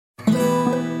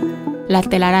La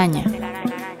telaraña.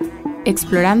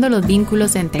 Explorando los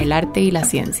vínculos entre el arte y la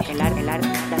ciencia.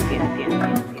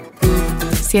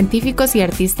 Científicos y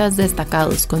artistas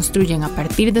destacados construyen a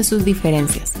partir de sus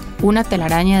diferencias una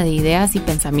telaraña de ideas y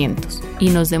pensamientos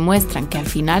y nos demuestran que al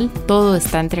final todo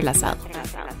está entrelazado.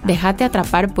 Déjate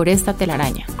atrapar por esta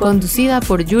telaraña, conducida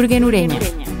por Jürgen Ureña,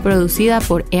 producida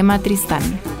por Emma Tristán.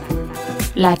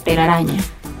 La telaraña,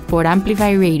 por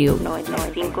Amplify Radio.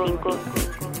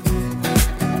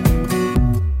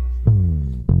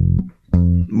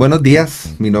 Buenos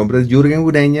días, mi nombre es Jürgen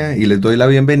Ureña y les doy la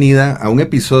bienvenida a un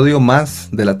episodio más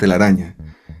de La Telaraña,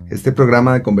 este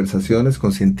programa de conversaciones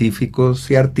con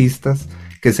científicos y artistas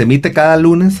que se emite cada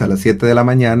lunes a las 7 de la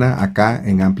mañana acá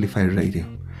en Amplify Radio.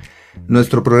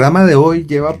 Nuestro programa de hoy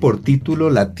lleva por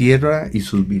título La tierra y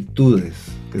sus virtudes,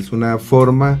 que es una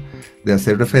forma de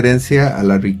hacer referencia a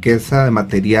la riqueza de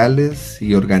materiales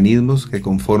y organismos que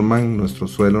conforman nuestro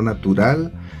suelo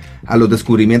natural, a los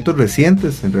descubrimientos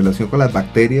recientes en relación con las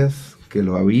bacterias que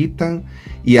lo habitan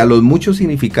y a los muchos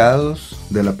significados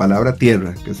de la palabra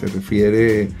tierra, que se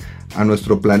refiere a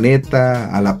nuestro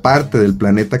planeta, a la parte del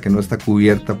planeta que no está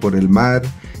cubierta por el mar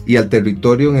y al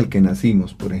territorio en el que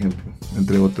nacimos, por ejemplo,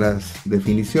 entre otras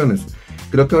definiciones.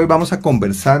 Creo que hoy vamos a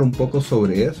conversar un poco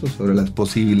sobre eso, sobre las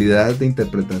posibilidades de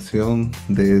interpretación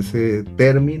de ese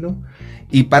término,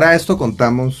 y para esto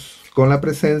contamos con la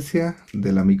presencia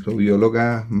de la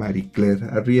microbióloga Marie Claire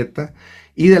Arrieta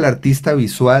y del artista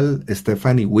visual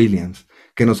Stephanie Williams,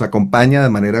 que nos acompaña de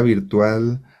manera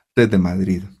virtual desde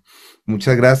Madrid.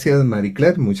 Muchas gracias, Marie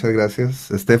Claire, muchas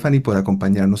gracias, Stephanie, por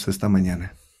acompañarnos esta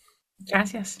mañana.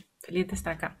 Gracias, feliz de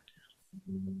estar acá.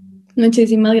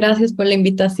 Muchísimas gracias por la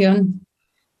invitación.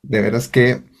 De veras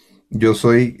que yo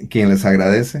soy quien les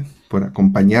agradece por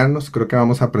acompañarnos. Creo que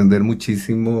vamos a aprender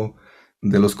muchísimo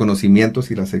de los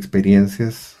conocimientos y las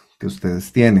experiencias que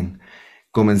ustedes tienen.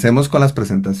 Comencemos con las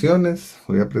presentaciones.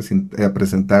 Voy a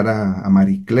presentar a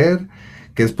Marie Claire,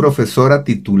 que es profesora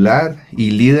titular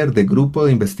y líder de grupo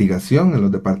de investigación en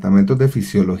los departamentos de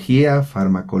Fisiología,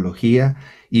 Farmacología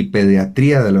y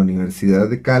Pediatría de la Universidad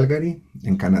de Calgary,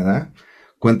 en Canadá.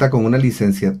 Cuenta con una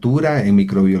licenciatura en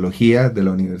microbiología de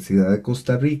la Universidad de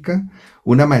Costa Rica,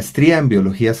 una maestría en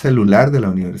biología celular de la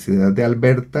Universidad de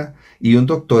Alberta y un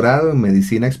doctorado en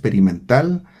medicina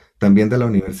experimental, también de la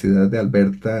Universidad de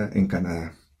Alberta en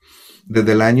Canadá.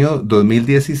 Desde el año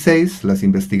 2016, las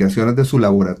investigaciones de su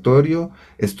laboratorio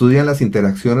estudian las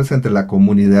interacciones entre la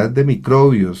comunidad de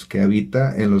microbios que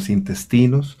habita en los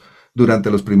intestinos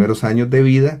durante los primeros años de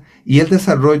vida y el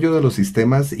desarrollo de los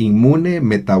sistemas inmune,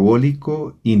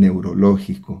 metabólico y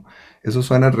neurológico. Eso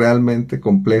suena realmente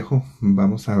complejo.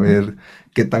 Vamos a ver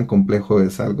qué tan complejo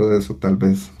es. Algo de eso tal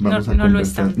vez vamos a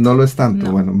conversar. No lo es tanto.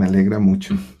 No. Bueno, me alegra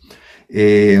mucho.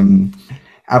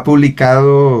 Ha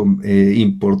publicado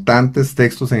importantes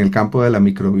textos en el campo de la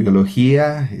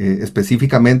microbiología,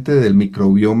 específicamente del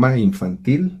microbioma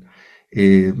infantil.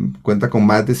 Cuenta con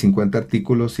más de 50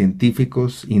 artículos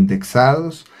científicos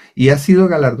indexados y ha sido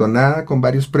galardonada con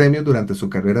varios premios durante su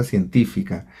carrera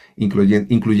científica,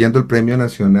 incluyendo el Premio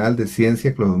Nacional de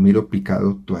Ciencia Clodomiro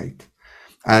Picado Dwight.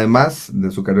 Además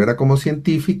de su carrera como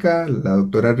científica, la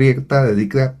doctora Arrieta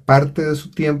dedica parte de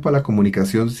su tiempo a la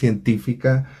comunicación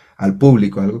científica al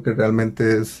público, algo que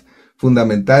realmente es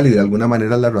fundamental y de alguna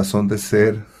manera la razón de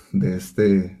ser de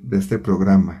este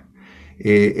programa.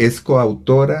 Es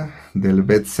coautora del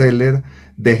bestseller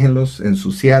Déjenlos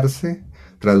ensuciarse,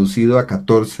 traducido a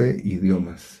 14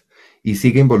 idiomas, y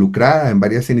sigue involucrada en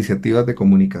varias iniciativas de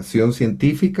comunicación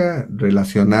científica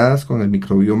relacionadas con el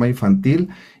microbioma infantil,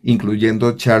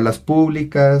 incluyendo charlas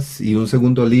públicas y un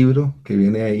segundo libro que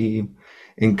viene ahí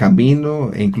en camino,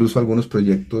 e incluso algunos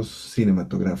proyectos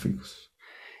cinematográficos.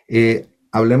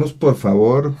 Hablemos, por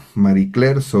favor, Marie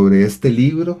Claire, sobre este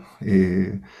libro,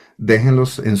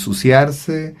 Déjenlos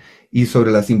ensuciarse, y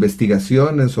sobre las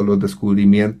investigaciones o los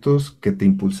descubrimientos que te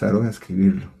impulsaron a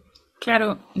escribirlo.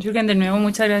 Claro, Jürgen, de nuevo,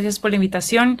 muchas gracias por la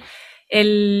invitación.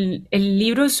 El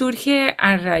libro surge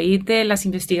a raíz de las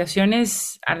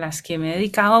investigaciones a las que me he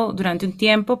dedicado durante un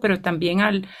tiempo, pero también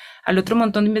al otro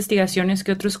montón de investigaciones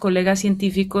que otros colegas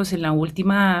científicos en la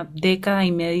última década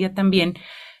y media también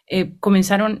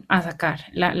comenzaron a sacar.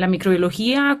 La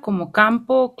microbiología como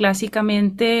campo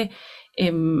clásicamente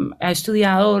ha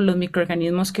estudiado los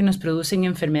microorganismos que nos producen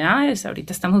enfermedades.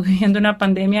 Ahorita estamos viviendo una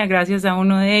pandemia gracias a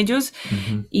uno de ellos.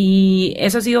 Uh-huh. Y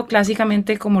eso ha sido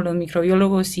clásicamente como los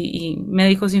microbiólogos y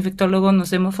médicos infectólogos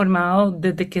nos hemos formado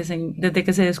desde que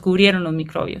se descubrieron los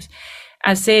microbios.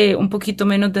 Hace un poquito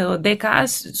menos de 2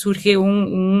 décadas surge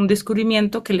un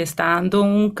descubrimiento que le está dando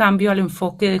un cambio al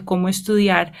enfoque de cómo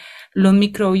estudiar los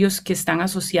microbios que están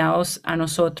asociados a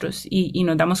nosotros. Y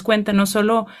nos damos cuenta no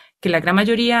solo que la gran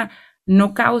mayoría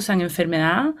no causan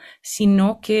enfermedad,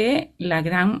 sino que la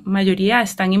gran mayoría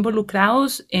están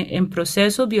involucrados en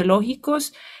procesos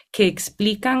biológicos que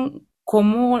explican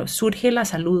cómo surge la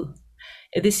salud.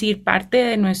 Es decir, parte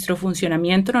de nuestro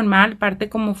funcionamiento normal, parte de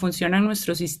cómo funcionan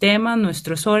nuestros sistemas,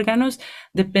 nuestros órganos,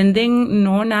 dependen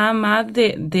no nada más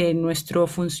de nuestro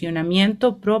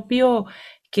funcionamiento propio,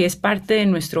 que es parte de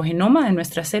nuestro genoma, de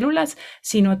nuestras células,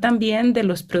 sino también de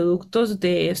los productos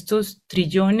de estos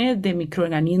trillones de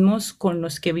microorganismos con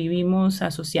los que vivimos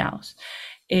asociados.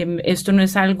 Esto no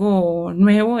es algo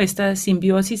nuevo, estas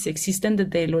simbiosis existen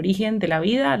desde el origen de la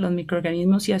vida, los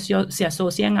microorganismos se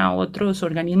asocian a otros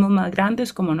organismos más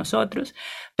grandes como nosotros,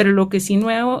 pero lo que sí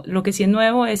es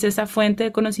nuevo es esa fuente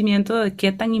de conocimiento de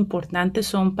qué tan importantes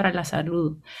son para la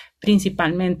salud,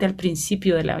 principalmente al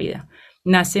principio de la vida.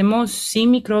 Nacemos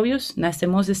sin microbios,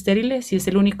 nacemos estériles y es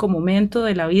el único momento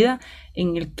de la vida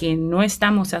en el que no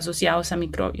estamos asociados a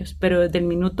microbios. Pero desde el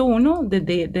minuto 1,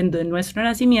 desde nuestro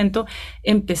nacimiento,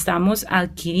 empezamos a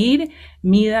adquirir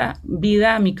vida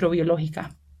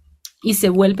microbiológica. Y se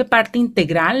vuelve parte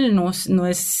integral, no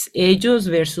es ellos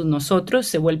versus nosotros,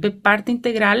 se vuelve parte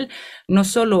integral no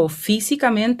solo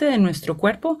físicamente de nuestro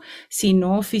cuerpo,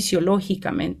 sino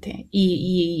fisiológicamente.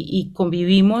 Y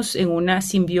convivimos en una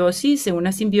simbiosis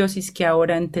que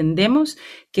ahora entendemos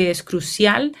que es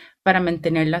crucial para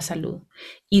mantener la salud.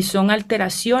 Y son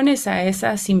alteraciones a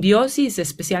esa simbiosis,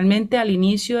 especialmente al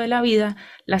inicio de la vida,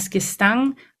 las que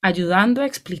están ayudando a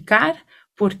explicar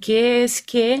por qué es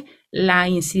que la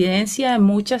incidencia de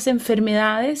muchas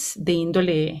enfermedades de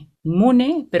índole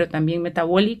inmune, pero también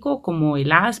metabólico, como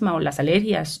el asma o las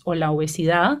alergias o la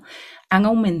obesidad, han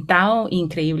aumentado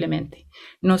increíblemente.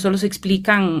 No solo se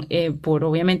explican por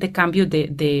obviamente cambios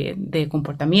de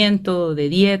comportamiento, de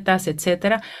dietas,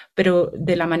 etcétera, pero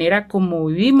de la manera como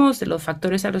vivimos, de los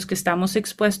factores a los que estamos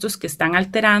expuestos, que están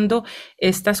alterando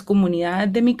estas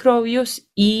comunidades de microbios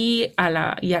y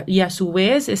a su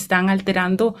vez están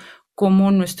alterando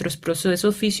cómo nuestros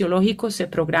procesos fisiológicos se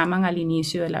programan al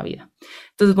inicio de la vida.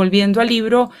 Entonces, volviendo al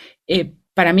libro,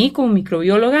 para mí como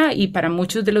microbióloga y para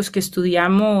muchos de los que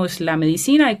estudiamos la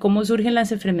medicina y cómo surgen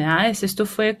las enfermedades, esto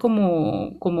fue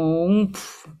como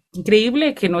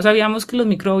increíble, que no sabíamos que los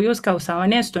microbios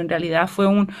causaban esto. En realidad fue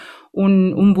un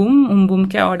boom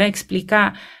que ahora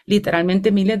explica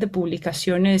literalmente miles de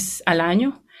publicaciones al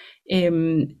año.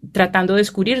 Tratando de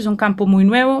descubrir, es un campo muy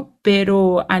nuevo,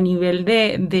 pero a nivel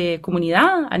de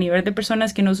comunidad, a nivel de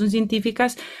personas que no son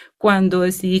científicas, cuando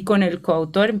decidí con el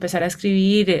coautor empezar a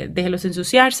escribir Déjelos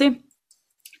ensuciarse,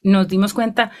 nos dimos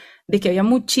cuenta de que había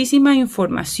muchísima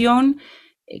información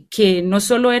que no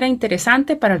solo era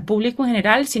interesante para el público en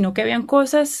general, sino que habían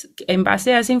cosas en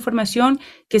base a esa información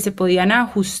que se podían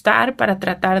ajustar para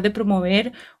tratar de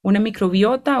promover una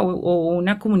microbiota o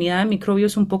una comunidad de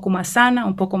microbios un poco más sana,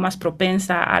 un poco más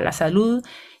propensa a la salud,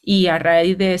 y a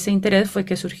raíz de ese interés fue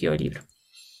que surgió el libro.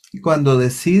 Cuando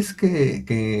decís que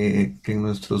en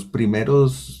nuestros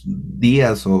primeros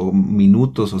días o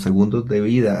minutos o segundos de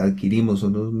vida adquirimos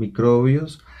unos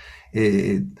microbios,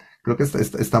 creo que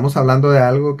estamos hablando de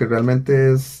algo que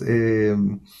realmente es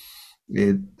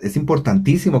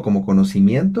importantísimo como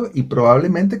conocimiento y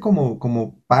probablemente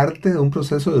como parte de un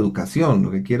proceso de educación.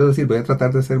 Lo que quiero decir, voy a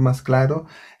tratar de ser más claro,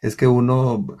 es que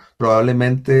uno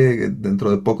probablemente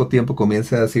dentro de poco tiempo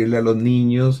comience a decirle a los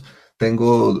niños: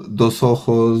 tengo 2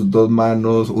 ojos, 2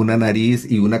 manos, una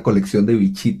nariz y una colección de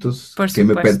bichitos que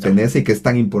me pertenece y que es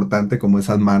tan importante como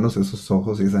esas manos, esos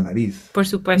ojos y esa nariz. Por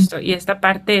supuesto, y esta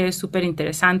parte es súper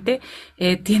interesante.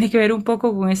 Tiene que ver un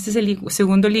poco con este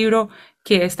segundo libro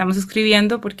que estamos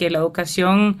escribiendo, porque la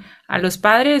educación a los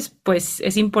padres pues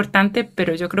es importante,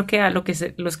 pero yo creo que a los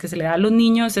que se le da a los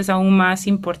niños es aún más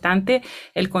importante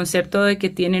el concepto de que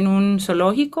tienen un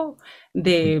zoológico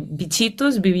de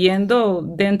bichitos viviendo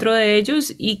dentro de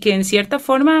ellos y que en cierta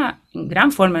forma, en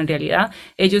gran forma en realidad,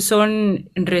 ellos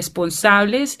son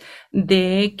responsables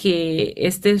de que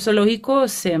este zoológico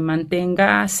se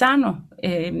mantenga sano.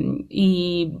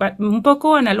 Y un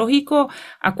poco analógico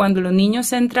a cuando los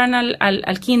niños entran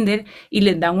al kinder y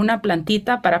les dan una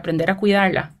plantita para aprender a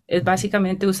cuidarla. Es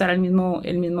básicamente usar el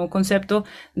mismo concepto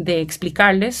de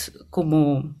explicarles,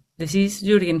 como decís,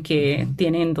 Jürgen, que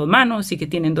tienen 2 manos y que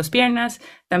tienen 2 piernas,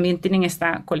 también tienen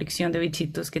esta colección de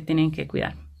bichitos que tienen que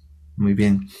cuidar. Muy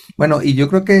bien. Bueno, y yo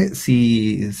creo que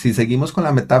si seguimos con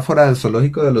la metáfora del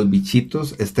zoológico de los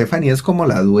bichitos, Stephanie es como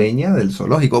la dueña del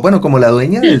zoológico, bueno, como la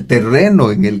dueña del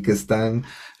terreno en el que están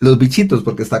los bichitos,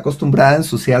 porque está acostumbrada a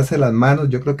ensuciarse las manos.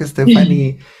 Yo creo que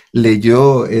Stephanie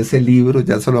leyó ese libro,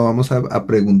 ya se lo vamos a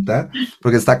preguntar,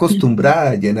 porque está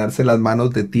acostumbrada a llenarse las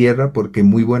manos de tierra, porque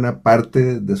muy buena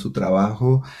parte de su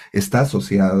trabajo está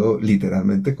asociado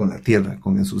literalmente con la tierra,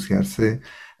 con ensuciarse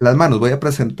las manos. Voy a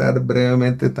presentar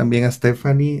brevemente también a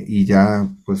Stephanie y ya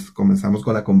pues comenzamos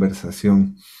con la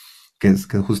conversación, que es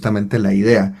justamente la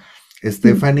idea.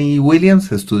 Stephanie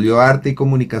Williams estudió arte y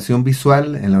comunicación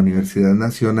visual en la Universidad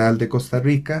Nacional de Costa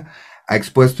Rica. Ha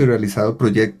expuesto y realizado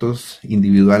proyectos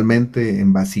individualmente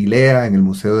en Basilea, en el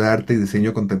Museo de Arte y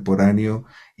Diseño Contemporáneo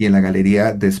y en la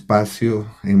Galería de Espacio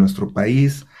en nuestro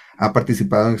país. Ha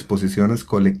participado en exposiciones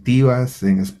colectivas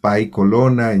en SPY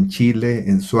Colona, en Chile,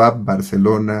 en SWAP,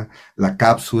 Barcelona, La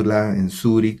Cápsula, en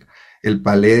Zúrich, el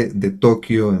Palais de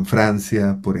Tokio, en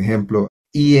Francia, por ejemplo.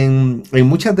 Y en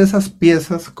muchas de esas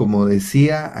piezas, como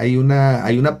decía, hay una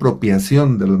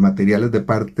apropiación de los materiales de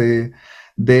parte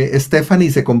de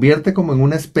Stephanie. Se convierte como en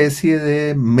una especie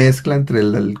de mezcla entre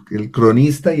el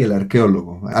cronista y el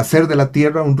arqueólogo. Hacer de la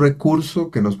tierra un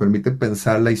recurso que nos permite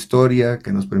pensar la historia,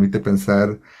 que nos permite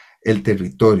pensar el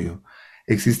territorio.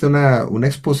 Existe una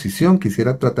exposición,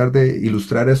 quisiera tratar de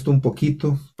ilustrar esto un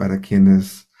poquito para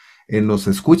quienes nos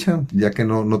escuchan, ya que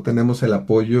no tenemos el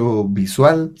apoyo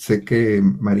visual. Sé que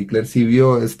Marie Claire sí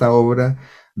vio esta obra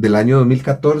del año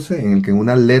 2014, en el que en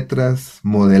unas letras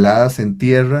modeladas en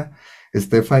tierra,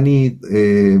 Stephanie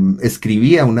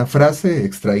escribía una frase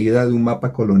extraída de un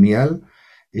mapa colonial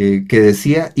que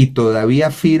decía, y todavía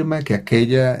afirma que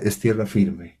aquella es tierra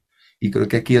firme. Y creo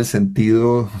que aquí el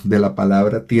sentido de la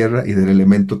palabra tierra y del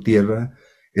elemento tierra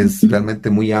es realmente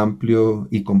muy amplio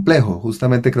y complejo.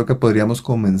 Justamente creo que podríamos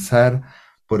comenzar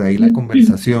por ahí la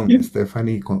conversación,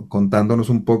 Stephanie, contándonos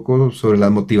un poco sobre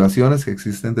las motivaciones que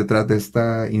existen detrás de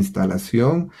esta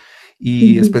instalación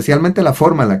y especialmente la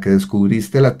forma en la que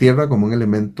descubriste la tierra como un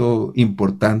elemento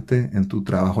importante en tu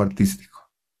trabajo artístico.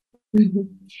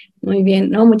 Muy bien,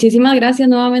 no, muchísimas gracias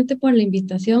nuevamente por la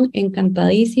invitación,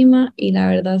 encantadísima, y la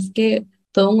verdad es que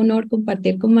todo un honor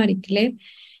compartir con Marie Claire.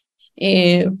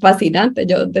 Fascinante,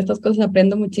 yo de estas cosas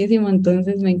aprendo muchísimo,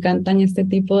 entonces me encantan este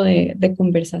tipo de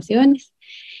conversaciones.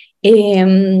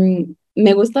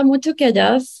 Me gusta mucho que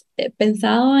hayas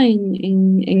pensado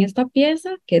en esta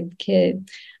pieza, que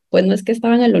pues no es que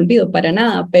estaba en el olvido para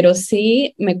nada, pero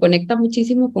sí me conecta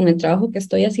muchísimo con el trabajo que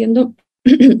estoy haciendo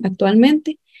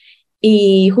actualmente.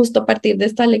 Y justo a partir de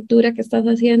esta lectura que estás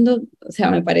haciendo, o sea,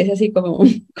 me parece así como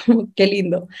qué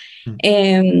lindo.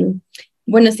 Em,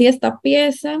 bueno, sí, esta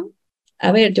pieza,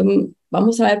 a ver,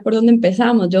 vamos a ver por dónde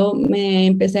empezamos. Yo me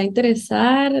empecé a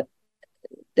interesar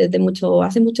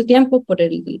hace mucho tiempo por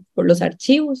los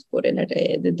archivos,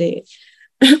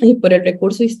 y por el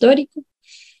recurso histórico.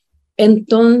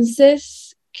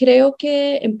 Entonces, creo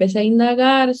que empecé a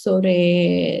indagar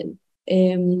sobre,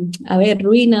 a ver,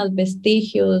 ruinas,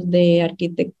 vestigios de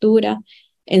arquitectura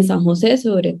en San José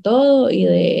sobre todo, y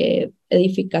de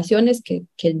edificaciones que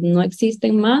no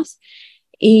existen más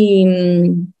y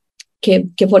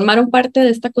que formaron parte de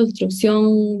esta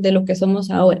construcción de lo que somos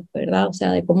ahora, ¿verdad? O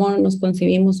sea, de cómo nos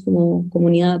concibimos como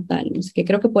comunidad tal, no sé, que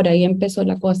creo que por ahí empezó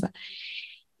la cosa.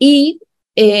 Y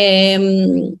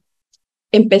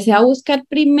empecé a buscar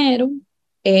primero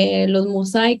los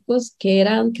mosaicos que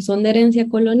son de herencia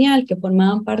colonial, que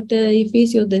formaban parte de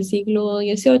edificios del siglo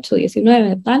XVIII,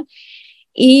 XIX, tal,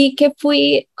 y que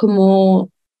fui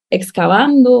como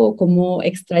excavando, como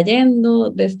extrayendo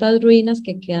de estas ruinas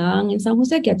que quedaban en San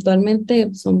José, que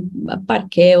actualmente son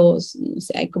parqueos, no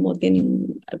sé, hay como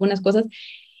tienen algunas cosas,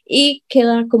 y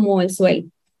queda como el suelo.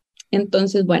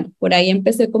 Entonces, bueno, por ahí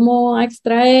empecé como a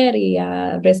extraer y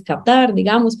a rescatar,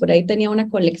 digamos, por ahí tenía una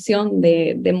colección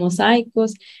de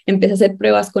mosaicos, empecé a hacer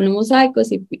pruebas con los mosaicos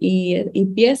y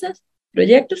piezas,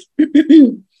 proyectos.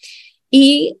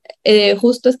 Y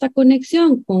justo esta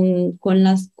conexión con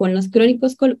las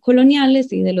crónicas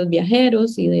coloniales y de los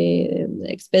viajeros y de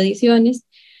expediciones,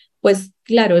 pues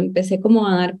claro, empecé como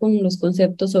a dar con los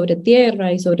conceptos sobre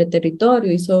tierra y sobre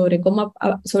territorio y sobre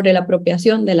sobre la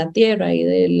apropiación de la tierra y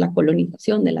de la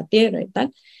colonización de la tierra y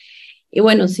tal. Y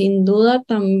bueno, sin duda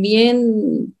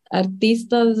también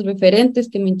artistas referentes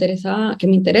que me interesan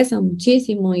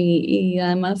muchísimo y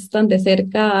además tan de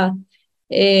cerca,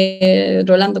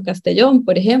 Rolando Castellón,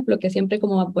 por ejemplo, que siempre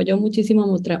como apoyó muchísimo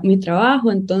mi trabajo,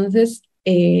 entonces,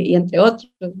 y entre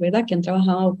otros, ¿verdad? Que han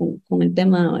trabajado con el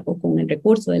tema o con el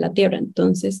recurso de la tierra.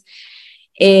 Entonces,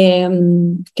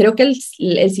 Creo que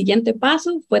el siguiente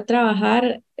paso fue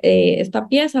trabajar esta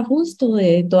pieza justo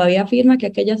de todavía afirma que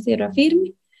aquella es tierra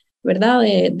firme, ¿verdad?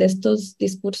 De estos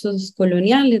discursos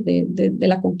coloniales, de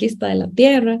la conquista de la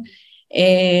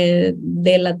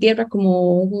tierra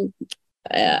como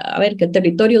a ver, que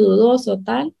territorio dudoso,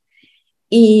 tal.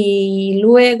 Y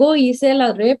luego hice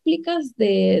las réplicas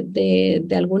de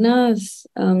algunas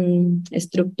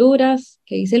estructuras,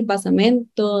 que hice el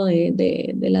basamento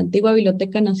de la antigua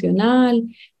Biblioteca Nacional,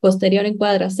 posterior en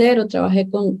Cuadra Cero, trabajé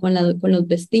con los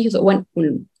vestigios, o bueno,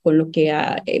 con lo que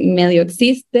medio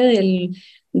existe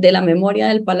de la memoria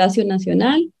del Palacio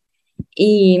Nacional.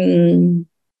 Y,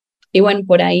 y bueno,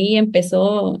 por ahí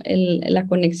empezó la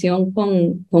conexión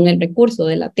con el recurso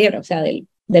de la tierra, o sea,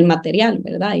 del material,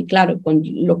 ¿verdad? Y claro, con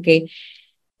lo que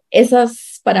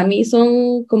esas para mí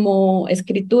son como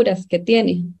escrituras que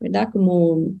tiene, ¿verdad?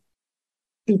 Como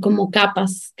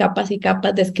capas y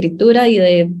capas de escritura y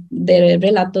de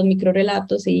relatos,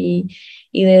 microrelatos y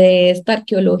de esta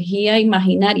arqueología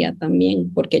imaginaria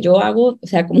también, porque yo hago, o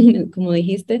sea, como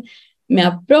dijiste, me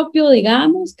apropio,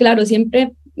 digamos, claro,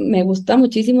 siempre me gusta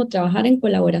muchísimo trabajar en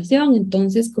colaboración,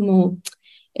 entonces como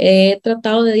he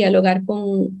tratado de dialogar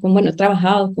bueno, he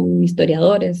trabajado con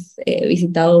historiadores, he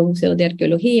visitado museos de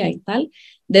arqueología y tal,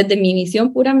 desde mi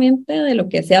visión puramente de lo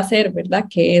que sé hacer, ¿verdad?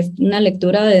 Que es una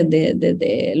lectura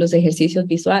de los ejercicios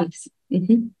visuales.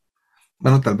 Uh-huh.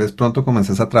 Bueno, tal vez pronto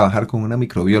comences a trabajar con una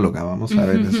microbióloga, vamos a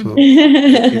ver,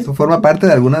 eso forma parte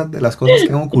de algunas de las cosas que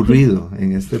han ocurrido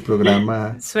en este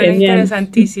programa. Suena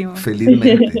interesantísimo.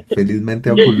 Felizmente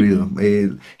ha ocurrido.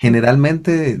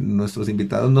 Generalmente nuestros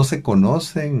invitados no se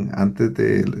conocen antes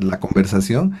de la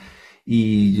conversación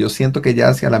y yo siento que ya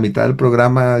hacia la mitad del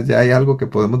programa ya hay algo que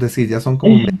podemos decir, ya son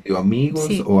como medio amigos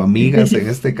Sí. o amigas en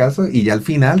este caso, y ya al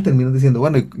final terminan diciendo,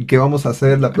 bueno, ¿y qué vamos a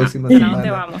hacer la próxima ¿A semana?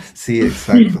 dónde vamos? Sí,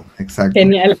 exacto.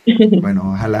 Genial.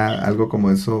 Bueno, ojalá algo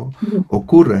como eso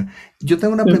ocurra. Yo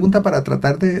tengo una pregunta para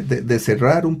tratar de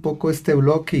cerrar un poco este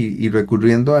bloque y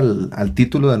recurriendo al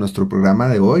título de nuestro programa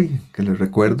de hoy, que les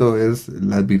recuerdo es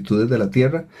Las virtudes de la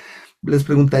tierra. Les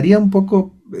preguntaría un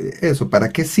poco eso, ¿para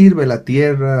qué sirve la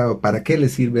tierra? ¿O para qué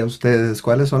les sirve a ustedes?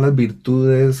 ¿Cuáles son las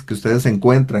virtudes que ustedes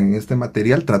encuentran en este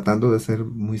material, tratando de ser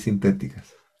muy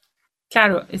sintéticas?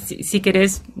 Claro, si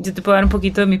querés, yo te puedo dar un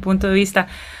poquito de mi punto de vista.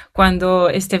 Cuando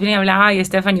Stephanie hablaba, y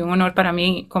Stephanie, un honor para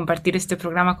mí compartir este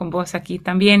programa con vos aquí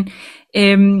también,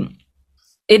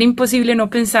 era imposible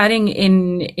no pensar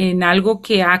en algo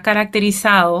que ha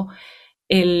caracterizado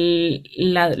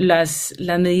las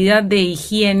medidas de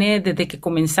higiene desde que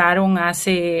comenzaron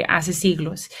hace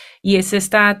siglos. Y es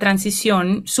esta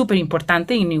transición súper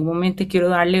importante, y en ningún momento quiero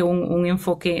darle un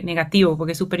enfoque negativo,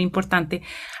 porque es súper importante,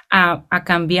 a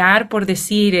cambiar, por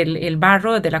decir, el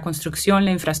barro de la construcción,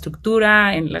 la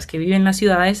infraestructura en las que viven las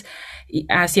ciudades,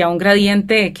 hacia un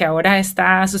gradiente que ahora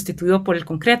está sustituido por el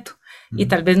concreto. Y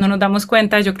tal vez no nos damos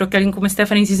cuenta. Yo creo que alguien como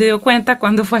Stephanie sí se dio cuenta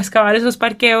cuando fue a excavar esos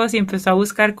parqueos y empezó a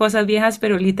buscar cosas viejas,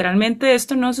 pero literalmente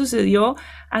esto no sucedió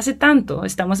hace tanto.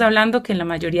 Estamos hablando que en la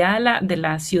mayoría de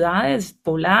las ciudades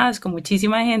pobladas con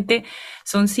muchísima gente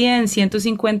son 100,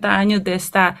 150 años de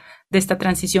esta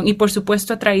transición, y por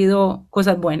supuesto ha traído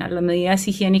cosas buenas. Las medidas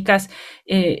higiénicas,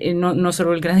 no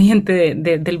solo el gradiente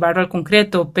del barro al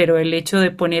concreto, pero el hecho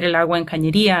de poner el agua en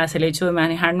cañerías, el hecho de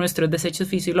manejar nuestros desechos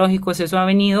fisiológicos, eso ha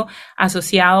venido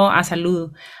asociado a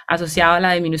salud, asociado a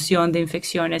la disminución de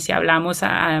infecciones. Y hablamos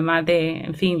además de,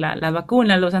 en fin, las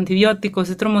vacunas, los antibióticos,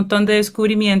 otro montón de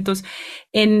descubrimientos,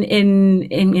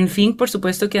 en fin, por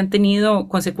supuesto que han tenido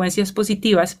consecuencias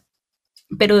positivas.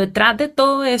 Pero detrás de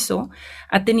todo eso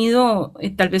ha tenido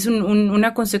tal vez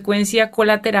una consecuencia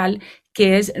colateral,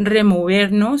 que es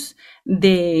removernos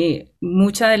de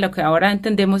mucha de lo que ahora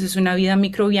entendemos es una vida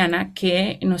microbiana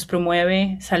que nos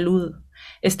promueve salud.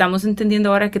 Estamos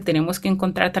entendiendo ahora que tenemos que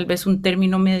encontrar tal vez un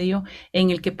término medio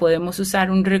en el que podemos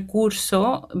usar un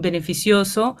recurso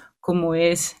beneficioso como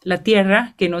es la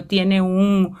tierra, que no tiene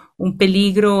un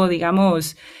peligro,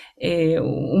 digamos,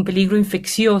 un peligro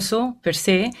infeccioso per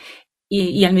se,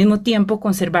 y al mismo tiempo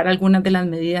conservar algunas de las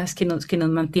medidas que nos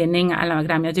mantienen a la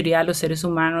gran mayoría de los seres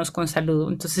humanos con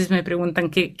salud. Entonces me preguntan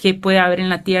qué puede haber en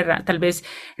la tierra. Tal vez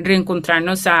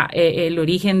reencontrarnos a el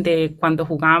origen de cuando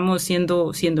jugábamos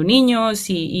siendo niños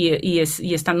y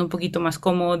estando un poquito más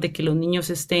cómodos, de que los niños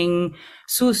estén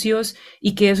sucios,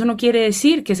 y que eso no quiere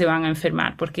decir que se van a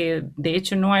enfermar, porque de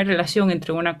hecho no hay relación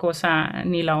entre una cosa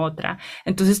ni la otra.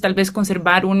 Entonces tal vez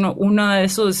conservar uno de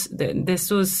estos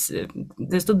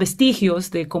vestigios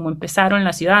vestigios de cómo empezaron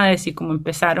las ciudades y cómo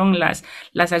empezaron las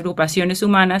agrupaciones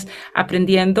humanas,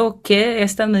 aprendiendo qué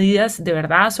estas medidas de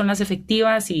verdad son las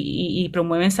efectivas y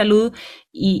promueven salud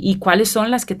y cuáles son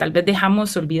las que tal vez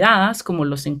dejamos olvidadas, como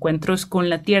los encuentros con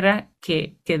la tierra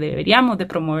que deberíamos de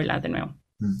promoverlas de nuevo.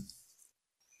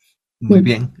 Muy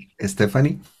bien.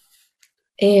 Stephanie.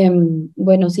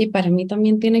 Bueno, sí, para mí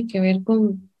también tiene que ver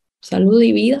con salud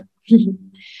y vida,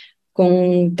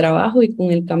 con trabajo y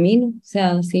con el camino. O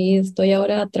sea, sí, estoy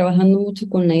ahora trabajando mucho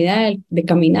con la idea de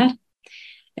caminar.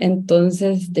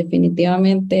 Entonces,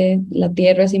 definitivamente la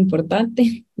tierra es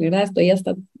importante, ¿verdad? Estoy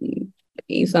hasta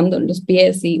usando los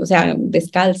pies, y, o sea,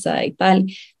 descalza y tal.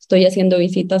 Estoy haciendo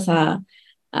visitas a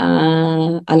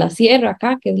la sierra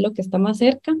acá, que es lo que está más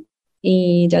cerca.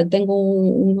 Y ya tengo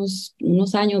unos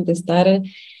años de estar,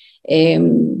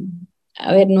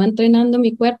 a ver, no entrenando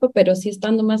mi cuerpo, pero sí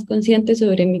estando más consciente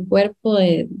sobre mi cuerpo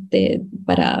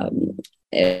para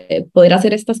poder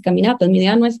hacer estas caminatas. Mi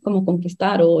idea no es como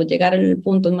conquistar o llegar a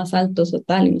puntos más altos o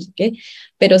tal, y no sé qué,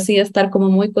 pero sí estar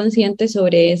como muy consciente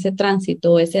sobre ese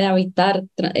tránsito, ese habitar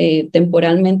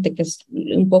temporalmente, que es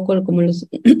un poco como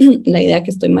la idea que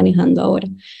estoy manejando ahora.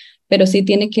 Pero sí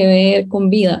tiene que ver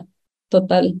con vida,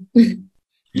 total.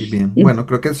 Muy bien. Bueno,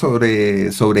 creo que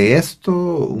sobre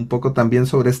esto, un poco también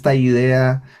sobre esta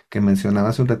idea que mencionaba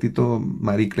hace un ratito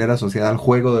Marie Claire, asociada al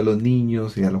juego de los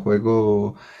niños y al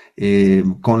juego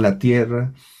con la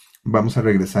tierra, vamos a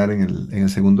regresar en el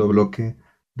segundo bloque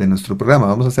de nuestro programa.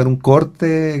 Vamos a hacer un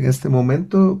corte en este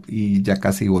momento y ya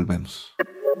casi volvemos.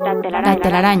 La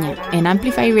telaraña en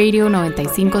Amplify Radio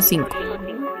 95.5.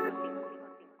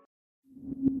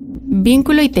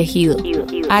 Vínculo y tejido,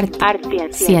 arte,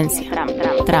 ciencia,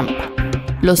 trampa.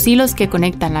 Los hilos que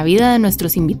conectan la vida de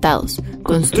nuestros invitados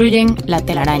construyen la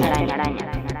telaraña.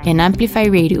 En Amplify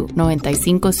Radio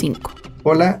 95.5.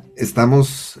 Hola,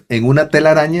 estamos en una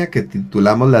telaraña que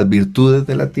titulamos Las virtudes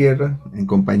de la tierra, en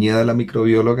compañía de la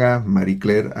microbióloga Marie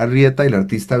Claire Arrieta y la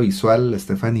artista visual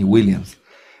Stephanie Williams.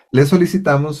 Le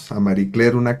solicitamos a Marie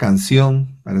Claire una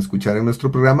canción para escuchar en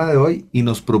nuestro programa de hoy y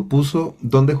nos propuso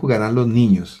 ¿Dónde jugarán los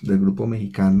niños?, del grupo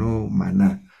mexicano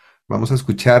Maná. Vamos a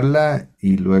escucharla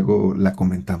y luego la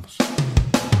comentamos.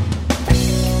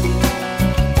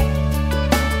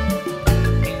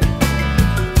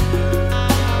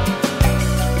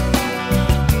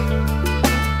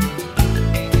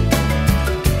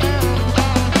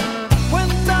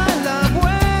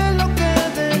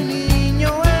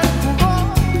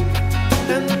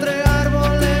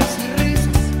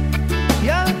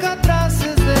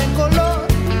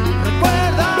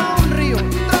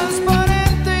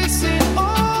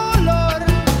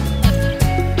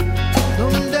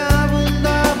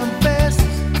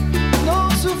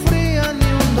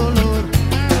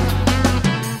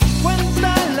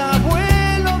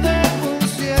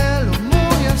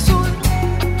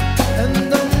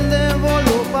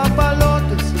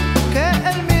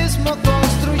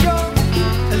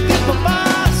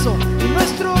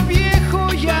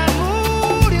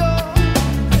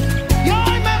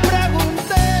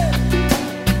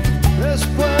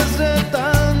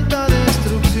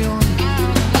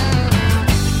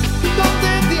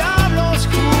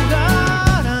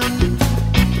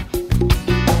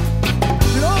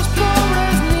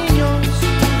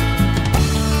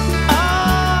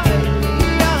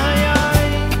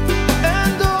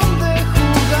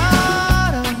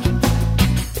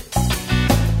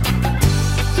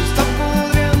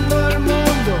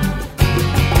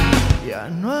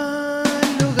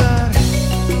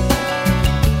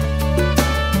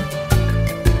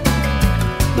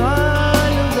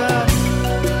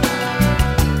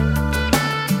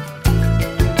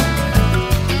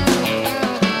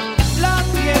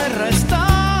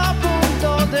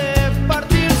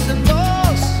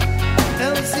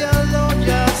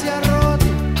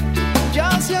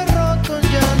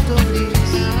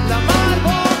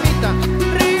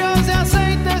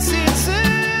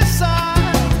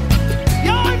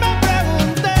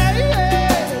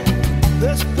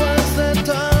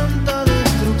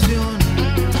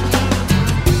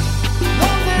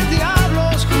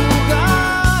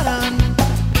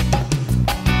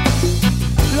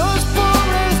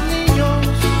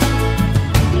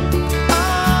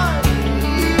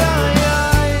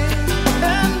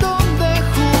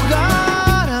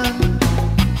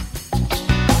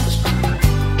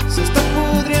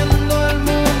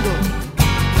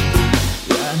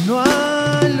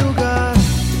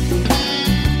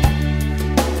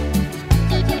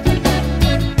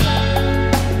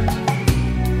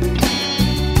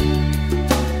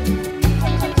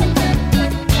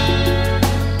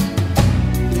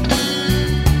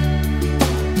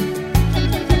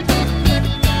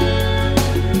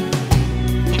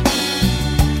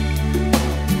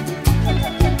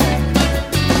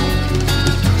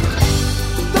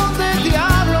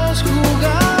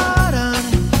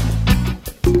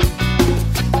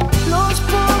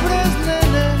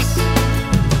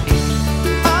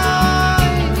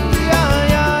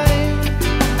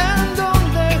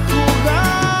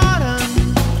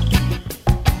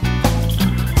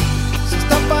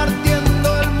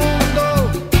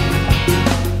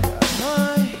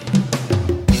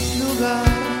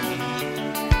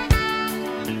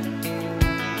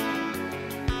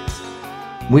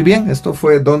 Muy bien, esto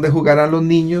fue ¿Dónde jugarán los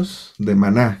niños? De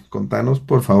Maná. Contanos,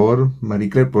 por favor, Marie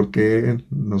Claire, ¿por qué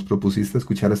nos propusiste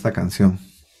escuchar esta canción?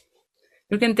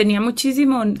 Porque tenía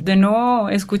muchísimo de no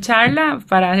escucharla,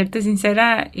 para serte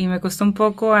sincera, y me costó un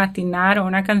poco atinar a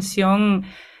una canción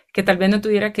que tal vez no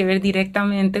tuviera que ver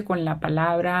directamente con la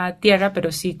palabra tierra,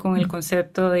 pero sí con el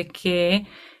concepto de que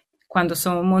cuando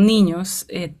somos niños,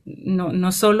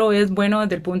 no solo es bueno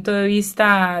desde el punto de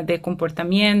vista de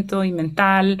comportamiento y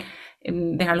mental,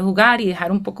 dejarlos jugar y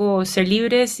dejar un poco ser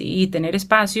libres y tener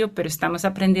espacio, pero estamos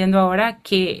aprendiendo ahora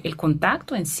que el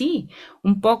contacto en sí,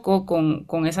 un poco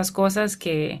con esas cosas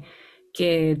que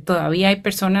todavía hay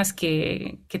personas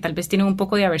que tal vez tienen un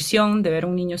poco de aversión de ver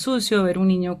un niño sucio, ver un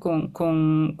niño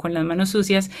con las manos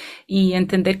sucias, y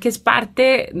entender que es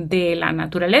parte de la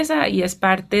naturaleza y es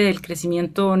parte del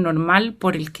crecimiento normal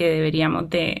por el que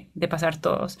deberíamos de pasar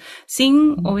todos,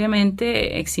 sin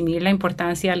obviamente eximir la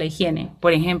importancia de la higiene.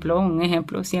 Por ejemplo, un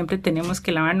ejemplo, siempre tenemos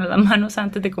que lavarnos las manos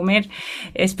antes de comer,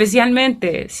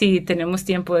 especialmente si tenemos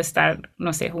tiempo de estar,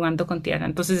 no sé, jugando con tierra.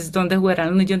 Entonces, ¿dónde jugarán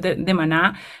los niños de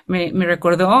Maná? Me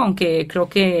recordó, aunque creo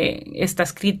que está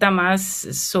escrita más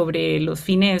sobre los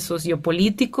fines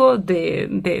sociopolíticos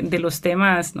de los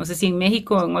temas, no sé si en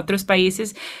México o en otros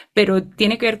países, pero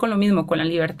tiene que ver con lo mismo, con la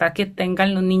libertad que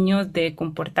tengan los niños de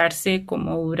comportarse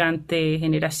como durante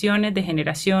generaciones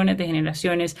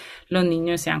los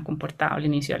niños se han comportado al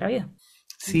inicio de la vida.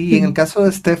 Sí, en el caso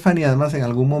de Stephanie, además, en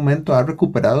algún momento ha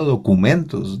recuperado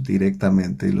documentos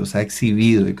directamente y los ha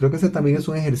exhibido. Y creo que ese también es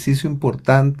un ejercicio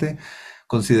importante,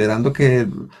 considerando que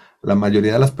la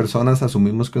mayoría de las personas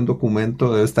asumimos que un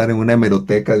documento debe estar en una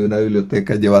hemeroteca de una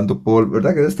biblioteca llevando polvo,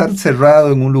 ¿verdad? Que debe estar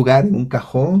cerrado en un lugar, en un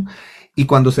cajón, y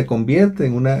cuando se convierte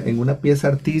en una pieza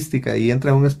artística y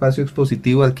entra en un espacio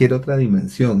expositivo, adquiere otra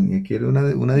dimensión, y adquiere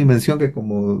una dimensión que,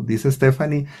 como dice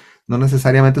Stephanie, no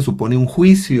necesariamente supone un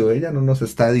juicio. Ella no nos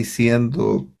está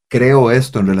diciendo, creo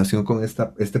esto en relación con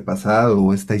este pasado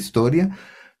o esta historia,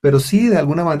 pero sí, de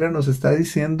alguna manera nos está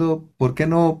diciendo, ¿por qué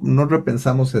no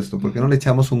repensamos esto? ¿Por qué no le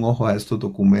echamos un ojo a estos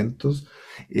documentos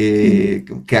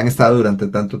que han estado durante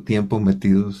tanto tiempo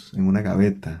metidos en una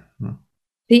gaveta, ¿no?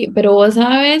 Sí, pero vos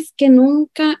sabes que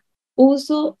nunca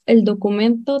uso el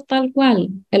documento tal cual,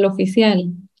 el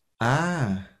oficial.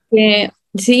 Ah, Que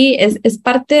sí, es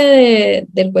parte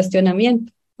del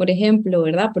cuestionamiento, por ejemplo,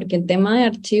 ¿verdad? Porque el tema de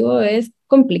archivo es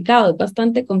complicado, es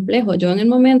bastante complejo. Yo en el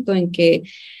momento en que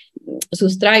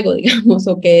sustraigo, digamos,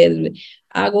 o que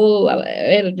hago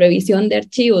revisión de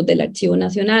archivos del Archivo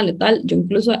Nacional y tal, yo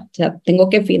incluso, o sea, tengo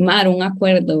que firmar un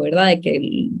acuerdo, ¿verdad? De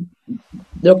que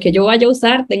lo que yo vaya a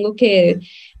usar tengo que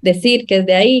decir que es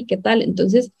de ahí, qué tal.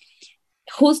 Entonces,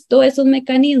 justo esos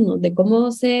mecanismos de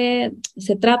cómo se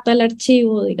trata el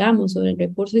archivo, digamos, o el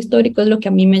recurso histórico es lo que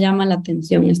a mí me llama la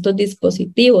atención. Estos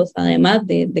dispositivos, además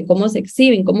de cómo se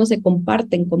exhiben, cómo se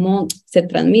comparten, cómo se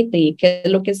transmiten y qué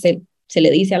es lo que se le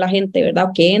dice a la gente, ¿verdad?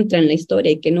 O que entra en la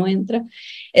historia y que no entra,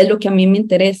 es lo que a mí me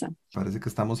interesa. parece que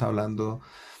estamos hablando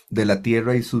de la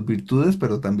tierra y sus virtudes,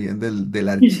 pero también del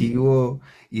archivo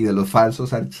y de los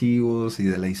falsos archivos y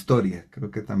de la historia.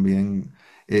 Creo que también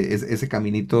ese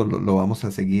caminito lo vamos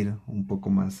a seguir un poco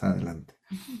más adelante.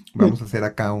 Vamos a hacer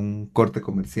acá un corte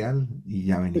comercial y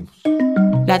ya venimos.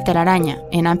 La telaraña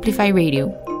en Amplify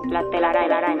Radio. La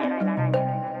telaraña.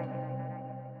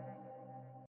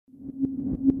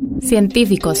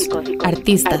 Científicos,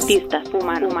 artistas,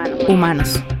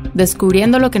 humanos,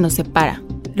 descubriendo lo que nos separa,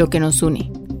 lo que nos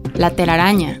une. La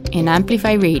telaraña en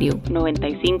Amplify Radio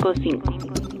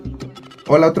 95.5.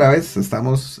 Hola otra vez,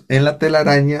 estamos en la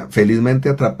telaraña, felizmente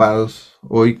atrapados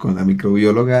hoy con la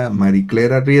microbióloga Marie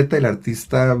Claire Arrieta y la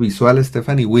artista visual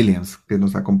Stephanie Williams, que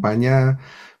nos acompaña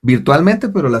virtualmente,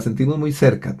 pero la sentimos muy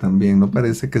cerca también, no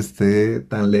parece que esté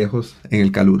tan lejos en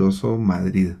el caluroso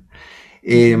Madrid.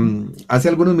 Hace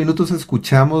algunos minutos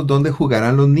escuchamos ¿Dónde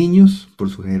jugarán los niños? Por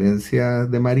sugerencia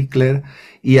de Marie Claire,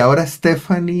 y ahora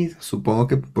Stephanie, supongo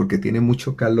que porque tiene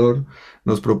mucho calor,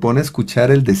 nos propone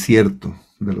escuchar El desierto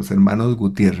de los hermanos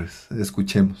Gutiérrez.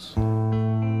 Escuchemos.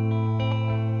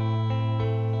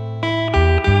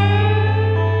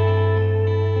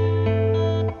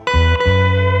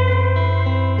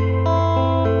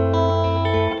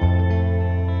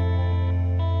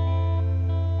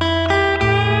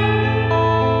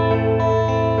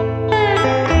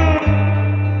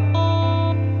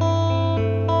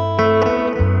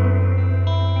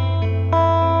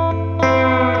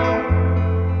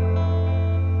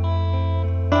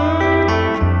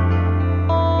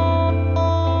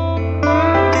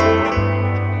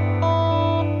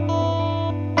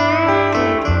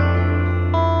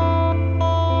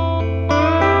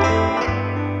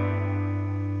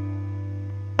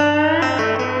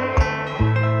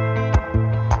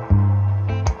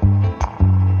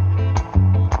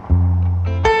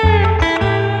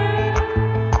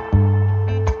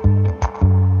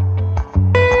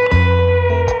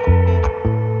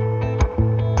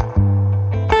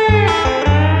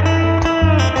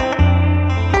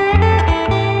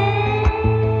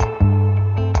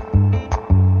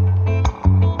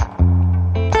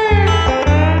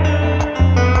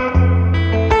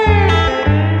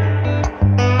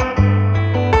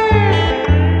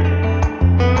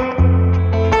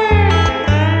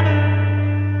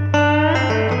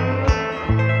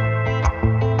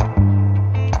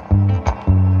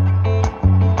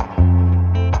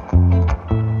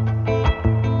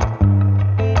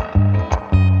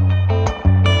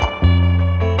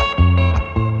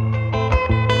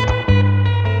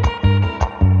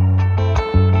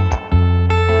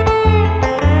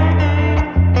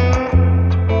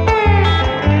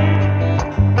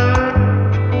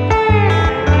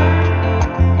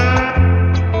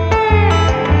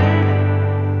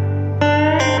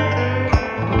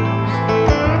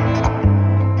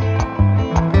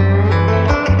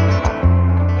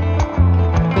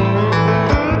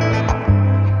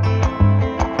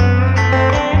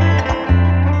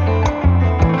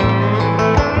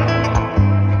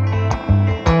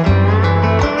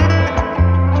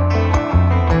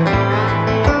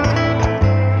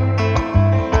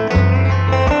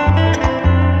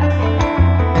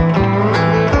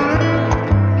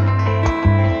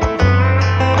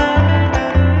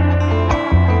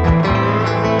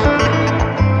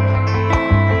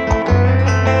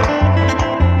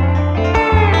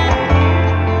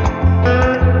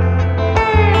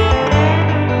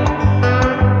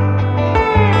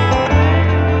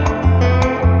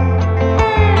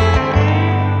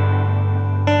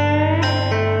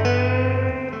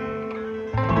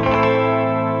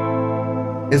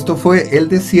 Esto fue El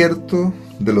desierto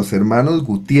de los hermanos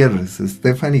Gutiérrez.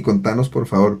 Stephanie, contanos por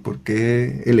favor, ¿por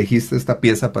qué elegiste esta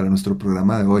pieza para nuestro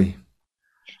programa de hoy?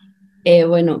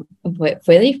 Bueno,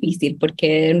 fue difícil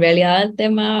porque en realidad el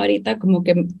tema ahorita como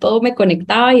que todo me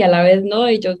conectaba y a la vez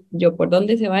no, y yo ¿por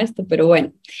dónde se va esto? Pero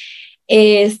bueno,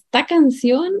 esta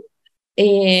canción,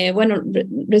 bueno,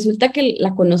 resulta que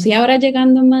la conocí ahora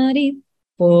llegando a Madrid,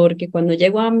 porque cuando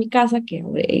llego a mi casa, que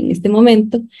en este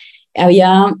momento,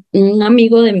 había un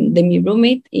amigo de mi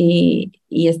roommate y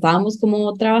estábamos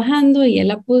como trabajando y él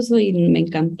la puso y me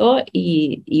encantó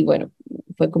y bueno,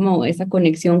 fue como esa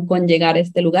conexión con llegar a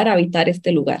este lugar, a habitar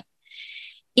este lugar.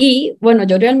 Y bueno,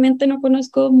 yo realmente no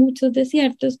conozco muchos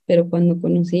desiertos, pero cuando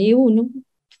conocí uno,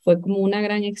 fue como una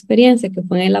gran experiencia, que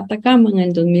fue en el Atacama en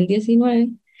el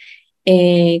 2019,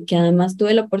 que además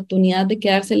tuve la oportunidad de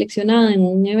quedar seleccionada en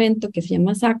un evento que se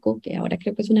llama SACO, que ahora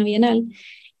creo que es una bienal,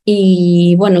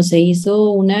 y bueno, se hizo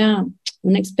una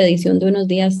expedición de unos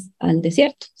días al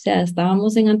desierto. O sea,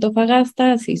 estábamos en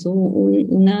Antofagasta, se hizo o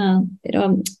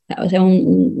sea,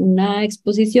 una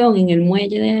exposición en el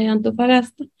muelle de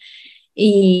Antofagasta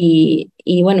y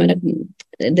bueno, era como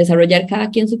desarrollar cada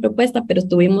quien su propuesta, pero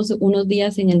estuvimos unos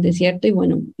días en el desierto y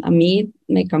bueno, a mí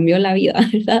me cambió la vida,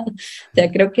 ¿verdad? O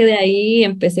sea, creo que de ahí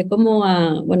empecé como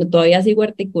bueno, todavía sigo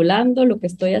articulando lo que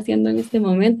estoy haciendo en este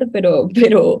momento, pero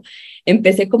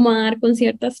empecé como a dar con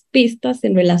ciertas pistas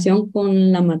en relación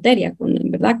con la materia,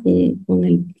 ¿verdad?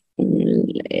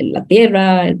 La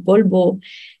tierra, el polvo,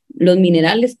 los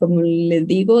minerales, como les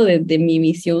digo, desde mi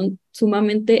visión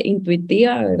sumamente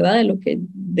intuitiva, ¿verdad?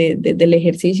 Del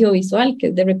ejercicio visual, que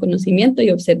es de reconocimiento y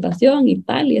observación y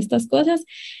tal, y estas cosas.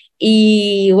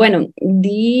 Y bueno,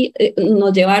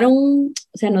 nos llevaron,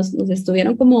 o sea, nos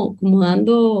estuvieron como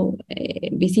dando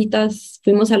visitas,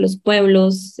 fuimos a los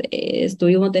pueblos,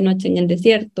 estuvimos de noche en el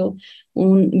desierto,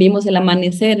 vimos el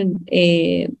amanecer,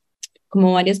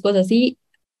 como varias cosas así.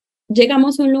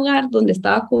 Llegamos a un lugar donde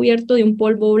estaba cubierto de un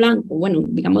polvo blanco, bueno,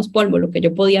 digamos polvo, lo que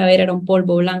yo podía ver era un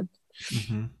polvo blanco.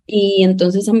 Ujú. Y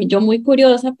entonces a mí, yo muy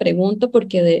curiosa, pregunto,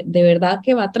 porque de verdad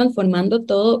que va transformando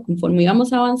todo, conforme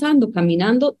íbamos avanzando,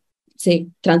 caminando, se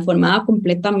transformaba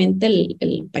completamente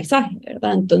el paisaje,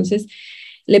 ¿verdad? Entonces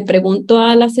le pregunto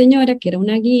a la señora, que era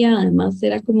una guía, además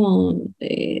era como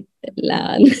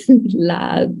la,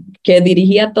 la que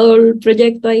dirigía todo el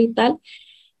proyecto ahí y tal,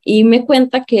 y me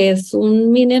cuenta que es un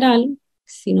mineral,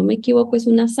 si no me equivoco, es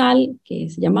una sal que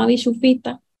se llama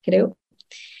bichufita, creo.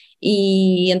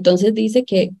 Y entonces dice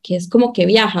que es como que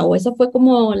viaja, o esa fue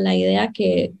como la idea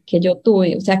que yo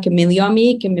tuve, o sea, que me dio a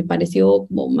mí, que me pareció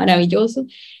como maravilloso,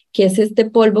 que es este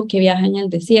polvo que viaja en el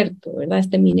desierto, ¿verdad?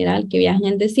 Este mineral que viaja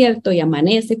en el desierto y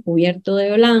amanece cubierto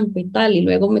de blanco y tal, y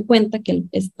luego me cuenta que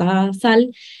esta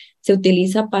sal se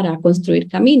utiliza para construir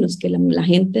caminos, que la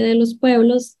gente de los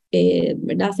pueblos,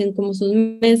 ¿verdad? Hacen como sus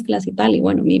mezclas y tal, y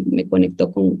bueno, me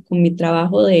conectó con mi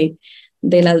trabajo de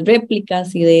las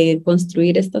réplicas y de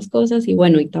construir estas cosas, y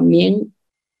bueno, y también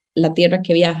la tierra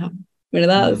que viaja,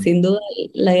 ¿verdad? Mm. Sin duda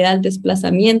la idea del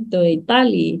desplazamiento y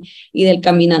tal, y del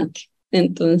caminante.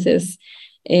 Entonces,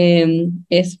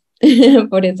 es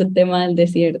por eso el tema del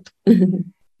desierto.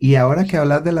 Y ahora que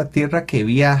hablas de la tierra que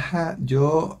viaja,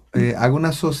 yo hago una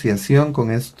asociación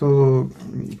con esto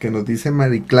que nos dice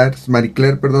Marie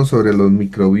Claire, perdón, sobre los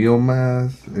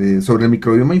microbiomas, sobre el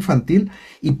microbioma infantil,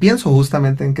 y pienso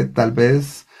justamente en que tal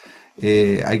vez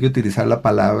hay que utilizar la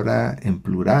palabra en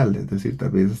plural, es decir,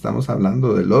 tal vez estamos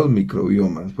hablando de los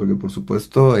microbiomas, porque por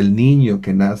supuesto el niño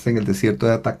que nace en el desierto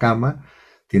de Atacama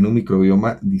tiene un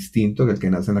microbioma distinto que el que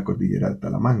nace en la cordillera de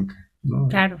Talamanca, ¿no?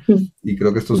 Claro. Y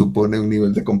creo que esto supone un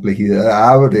nivel de complejidad,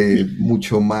 abre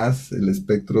mucho más el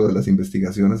espectro de las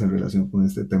investigaciones en relación con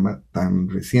este tema tan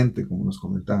reciente como nos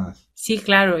comentabas. Sí,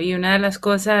 claro, y una de las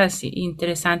cosas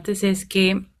interesantes es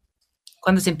que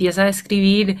cuando se empieza a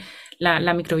describir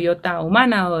la microbiota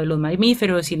humana o de los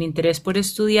mamíferos y el interés por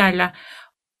estudiarla,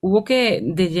 hubo que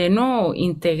de lleno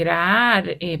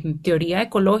integrar teoría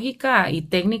ecológica y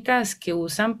técnicas que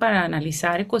usan para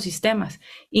analizar ecosistemas,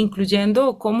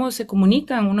 incluyendo cómo se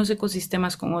comunican unos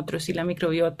ecosistemas con otros. Y la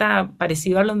microbiota,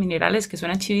 parecido a los minerales, que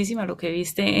suena chivísima lo que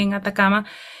viste en Atacama,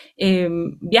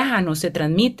 viajan o se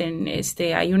transmiten.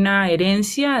 Hay una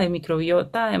herencia de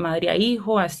microbiota de madre a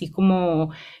hijo, así como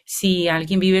si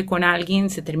alguien vive con alguien,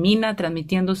 se termina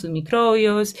transmitiendo sus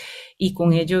microbios y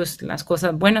con ellos las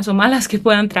cosas buenas o malas que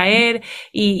puedan traer.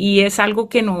 Y es algo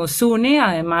que nos une,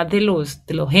 además de los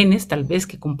genes, tal vez,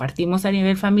 que compartimos a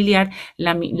nivel familiar.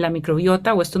 La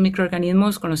microbiota o estos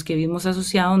microorganismos con los que vivimos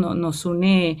asociados nos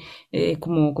une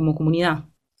como comunidad.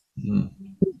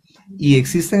 ¿Y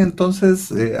existen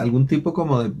entonces algún tipo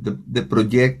como de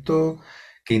proyecto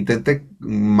que intente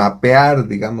mapear,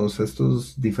 digamos,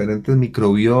 estos diferentes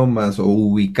microbiomas o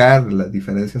ubicar las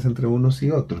diferencias entre unos y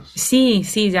otros. Sí,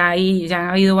 sí, ya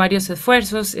ha habido varios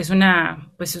esfuerzos.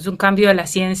 Pues es un cambio de la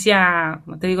ciencia,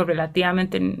 como te digo,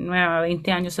 relativamente nueva,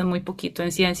 20 años es muy poquito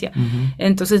en ciencia. Ujú.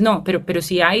 Entonces, no, pero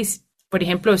sí hay, por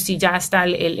ejemplo, sí ya está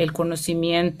el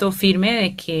conocimiento firme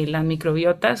de que las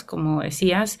microbiotas, como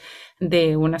decías,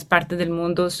 de unas partes del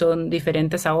mundo son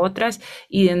diferentes a otras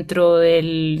y dentro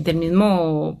del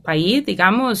mismo país,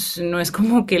 digamos, no es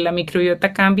como que la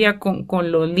microbiota cambia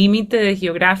con los límites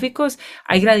geográficos,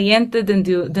 hay gradientes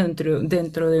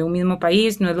dentro de un mismo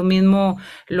país, no es lo mismo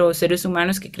los seres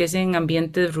humanos que crecen en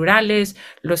ambientes rurales,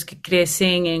 los que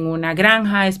crecen en una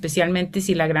granja, especialmente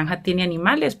si la granja tiene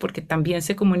animales, porque también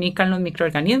se comunican los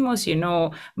microorganismos, si uno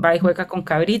va y juega con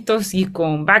cabritos y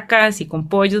con vacas y con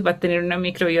pollos, va a tener una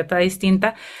microbiota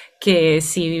distinta que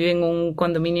si vive en un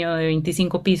condominio de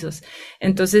 25 pisos.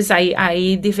 Entonces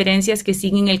hay diferencias que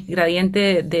siguen el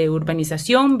gradiente de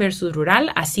urbanización versus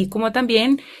rural, así como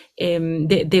también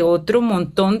de otro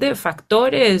montón de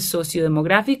factores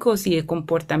sociodemográficos y de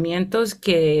comportamientos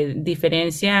que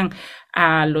diferencian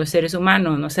a los seres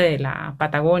humanos, no sé, de la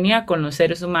Patagonia con los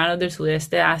seres humanos del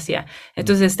sudeste de Asia.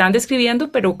 Entonces están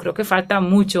describiendo, pero creo que falta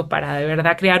mucho para de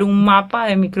verdad crear un mapa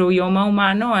de microbioma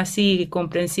humano así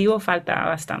comprensivo, falta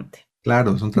bastante.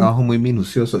 Claro, es un trabajo muy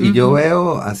minucioso. Y yo Ujú.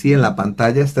 veo así en la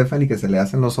pantalla a Stephanie que se le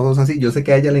hacen los ojos así. Yo sé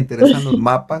que a ella le interesan los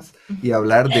mapas y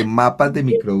hablar de mapas de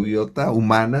microbiota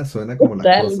humana suena como la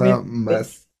cosa Totalmente.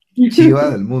 más chiva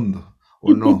del mundo,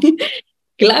 ¿o no?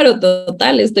 Claro,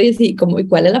 total, estoy así, como, ¿y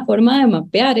cuál es la forma de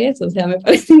mapear eso? O sea, me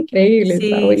parece increíble,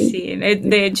 está Sí, buenísimo. sí.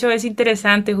 De hecho, es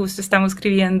interesante, justo estamos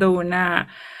escribiendo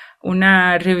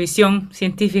una revisión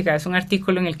científica, es un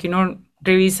artículo en el que uno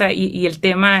revisa y el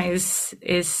tema es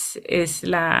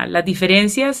las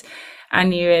diferencias a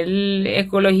nivel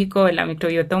ecológico de la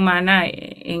microbiota humana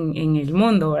en el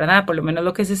mundo, ¿verdad? Por lo menos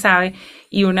lo que se sabe.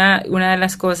 Y una de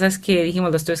las cosas que dijimos,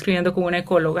 lo estoy escribiendo como una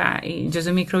ecóloga, y yo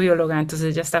soy microbióloga,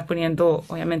 entonces ella está poniendo,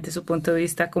 obviamente, su punto de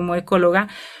vista como ecóloga,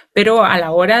 pero a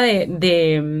la hora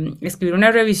de escribir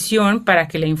una revisión para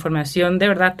que la información de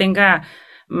verdad tenga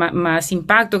más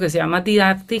impacto, que sea más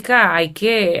didáctica, hay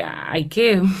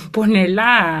que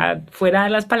ponerla fuera de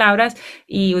las palabras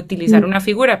y utilizar una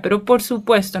figura. Pero por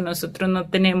supuesto, nosotros no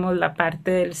tenemos la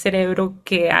parte del cerebro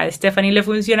que a Stephanie le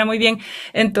funciona muy bien.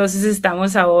 Entonces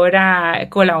estamos ahora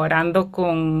colaborando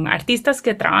con artistas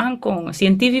que trabajan con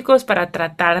científicos para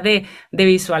tratar de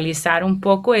visualizar un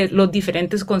poco los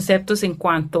diferentes conceptos en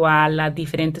cuanto a las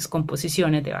diferentes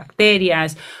composiciones de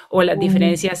bacterias o las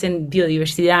diferencias en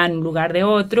biodiversidad en un lugar de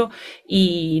otro,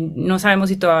 y no sabemos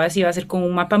si todavía si va a ser con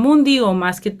un mapa mundi o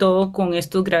más que todo con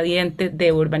estos gradientes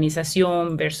de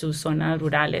urbanización versus zonas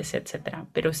rurales, etcétera.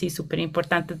 Pero sí, súper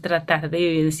importante tratar de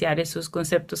evidenciar esos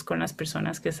conceptos con las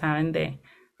personas que saben de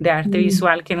arte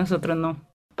visual que nosotros no,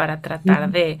 para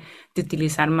tratar de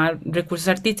utilizar más recursos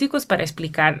artísticos para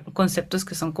explicar conceptos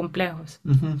que son complejos.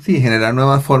 Ujú. Sí, generar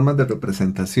nuevas formas de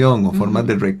representación o formas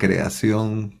de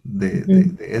recreación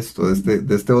de esto,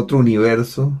 de este otro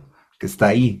universo que está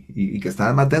ahí y que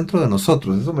está más dentro de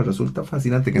nosotros. Eso me resulta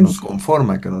fascinante, que nos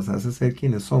conforma, que nos hace ser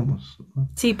quienes somos, ¿no?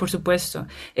 Sí, por supuesto.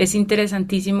 Es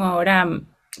interesantísimo ahora,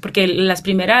 porque las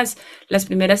primeras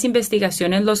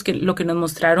investigaciones, lo que nos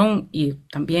mostraron, y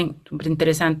también súper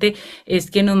interesante,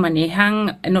 es que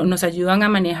nos ayudan a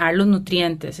manejar los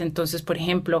nutrientes. Entonces, por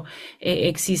ejemplo,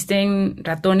 existen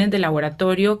ratones de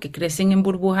laboratorio que crecen en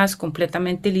burbujas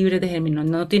completamente libres de gérmenes,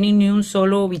 no tienen ni un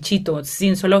solo bichito,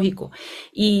 sin zoológico.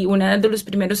 Y uno de los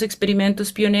primeros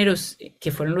experimentos pioneros,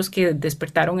 que fueron los que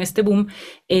despertaron este boom,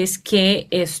 es que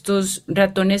estos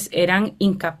ratones eran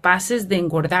incapaces de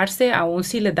engordarse aun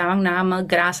si les daban nada más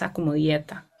grasa como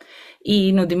dieta.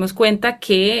 Y nos dimos cuenta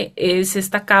que es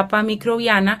esta capa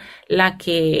microbiana la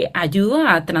que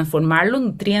ayuda a transformar los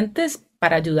nutrientes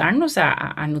para ayudarnos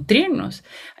a nutrirnos.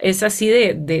 Es así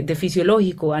de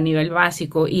fisiológico a nivel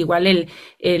básico. Igual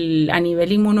a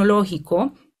nivel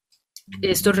inmunológico,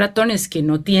 estos ratones que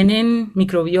no tienen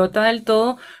microbiota del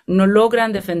todo no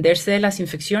logran defenderse de las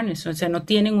infecciones, o sea, no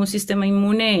tienen un sistema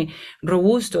inmune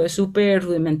robusto, es súper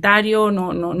rudimentario,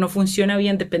 no funciona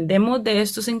bien. Dependemos de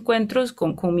estos encuentros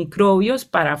con microbios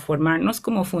para formarnos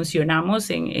como funcionamos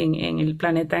en el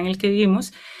planeta en el que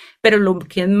vivimos. Pero lo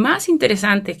que es más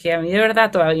interesante, que a mí de verdad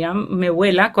todavía me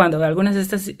vuela cuando veo algunas de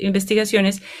estas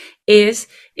investigaciones, es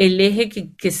el eje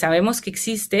que sabemos que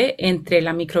existe entre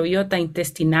la microbiota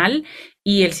intestinal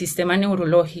y el sistema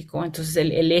neurológico. Entonces,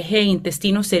 el eje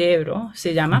intestino-cerebro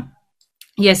se llama.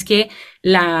 Y es que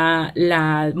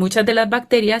muchas de las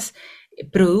bacterias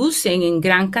producen en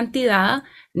gran cantidad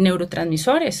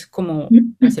neurotransmisores como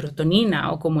la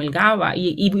serotonina o como el GABA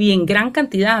y en gran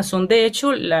cantidad. Son de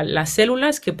hecho las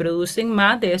células que producen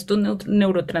más de estos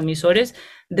neurotransmisores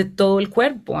de todo el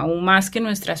cuerpo, aún más que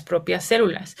nuestras propias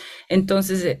células.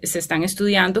 Entonces se están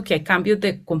estudiando que hay cambios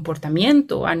de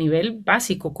comportamiento a nivel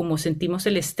básico, como sentimos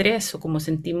el estrés o como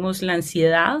sentimos la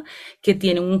ansiedad, que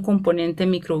tienen un componente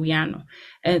microbiano.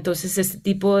 Entonces este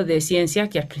tipo de ciencia,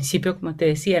 que al principio, como te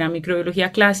decía, era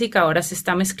microbiología clásica, ahora se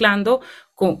está mezclando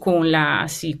con la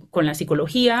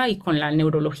psicología y con la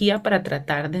neurología para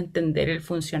tratar de entender el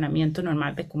funcionamiento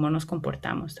normal de cómo nos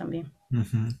comportamos también.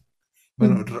 Uh-huh.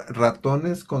 Bueno,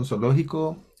 ratones con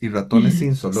zoológico y ratones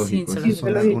sin zoológico. Esa es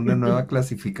una nueva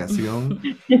clasificación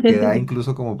que da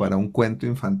incluso como para un cuento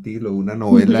infantil o una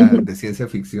novela de ciencia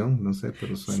ficción, no sé,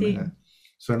 pero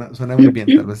suena muy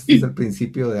bien. Tal vez este es el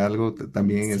principio de algo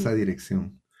también en esa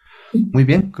dirección. Muy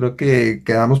bien, creo que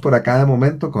quedamos por acá de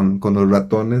momento con los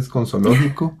ratones con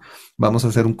zoológico. Vamos a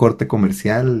hacer un corte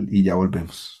comercial y ya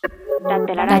volvemos.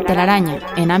 La telaraña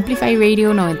en Amplify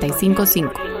Radio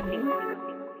 95.5.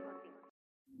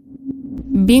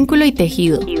 Vínculo y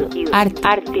tejido, arte,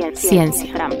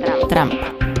 ciencia,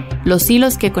 trampa. Los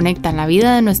hilos que conectan la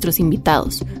vida de nuestros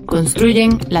invitados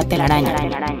construyen la telaraña.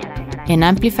 En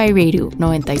Amplify Radio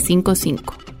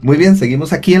 95.5. Muy bien,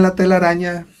 seguimos aquí en la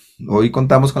telaraña. Hoy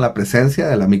contamos con la presencia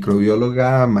de la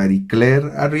microbióloga Marie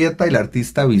Claire Arrieta y la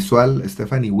artista visual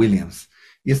Stephanie Williams.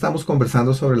 Y estamos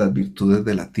conversando sobre las virtudes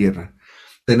de la tierra.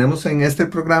 Tenemos en este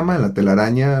programa, en la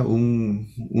telaraña,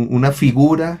 una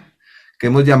figura que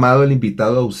hemos llamado el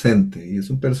invitado ausente, y es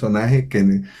un personaje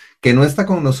que no está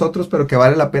con nosotros, pero que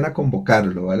vale la pena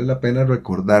convocarlo, vale la pena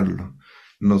recordarlo.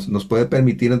 Nos puede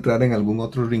permitir entrar en algún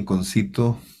otro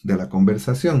rinconcito de la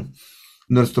conversación.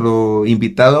 Nuestro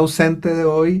invitado ausente de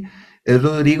hoy es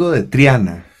Rodrigo de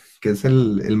Triana, que es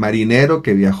el marinero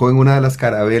que viajó en una de las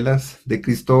carabelas de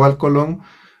Cristóbal Colón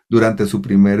durante su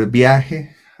primer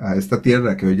viaje a esta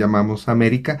tierra que hoy llamamos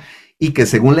América, y que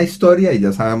según la historia, y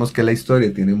ya sabemos que la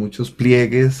historia tiene muchos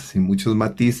pliegues y muchos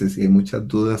matices y hay muchas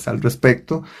dudas al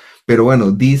respecto, pero bueno,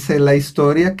 dice la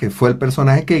historia que fue el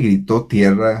personaje que gritó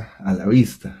tierra a la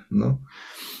vista, ¿no?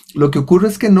 Lo que ocurre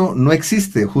es que no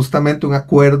existe justamente un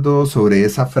acuerdo sobre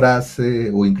esa frase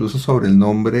o incluso sobre el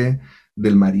nombre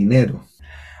del marinero.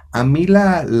 A mí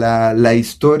la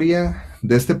historia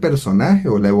de este personaje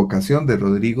o la evocación de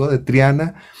Rodrigo de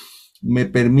Triana me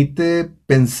permite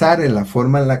pensar en la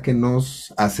forma en la que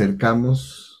nos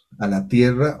acercamos a la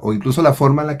tierra o incluso la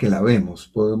forma en la que la vemos.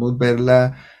 Podemos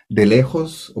verla de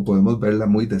lejos o podemos verla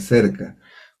muy de cerca,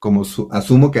 como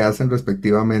asumo que hacen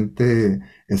respectivamente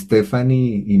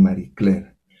Stephanie y Marie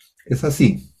Claire. Es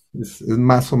así, es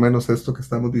más o menos esto que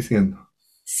estamos diciendo.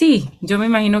 Sí, yo me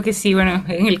imagino que sí. Bueno,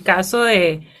 en el caso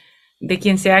de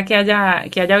quien sea que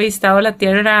haya visitado la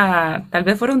tierra, tal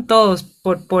vez fueron todos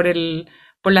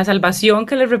por la salvación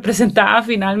que les representaba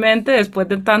finalmente después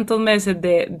de tantos meses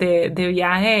de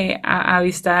viaje a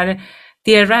visitar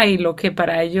tierra, y lo que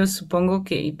para ellos, supongo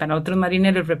que y para otros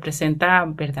marineros representa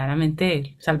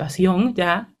verdaderamente salvación,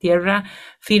 ya, tierra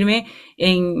firme.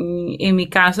 En mi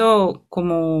caso,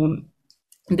 como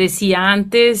decía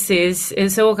antes,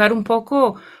 es evocar un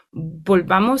poco,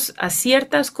 volvamos a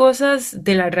ciertas cosas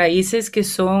de las raíces que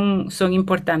son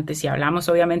importantes. Y hablamos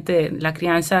obviamente de la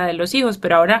crianza de los hijos,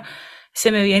 pero ahora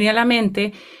se me viene a la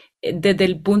mente, desde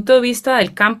el punto de vista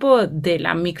del campo de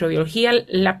la microbiología,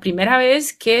 la primera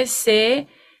vez que se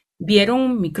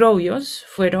vieron microbios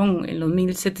fueron en los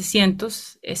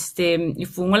 1700, y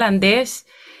fue un holandés,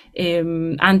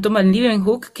 Anton van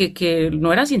Leeuwenhoek, que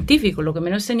no era científico, lo que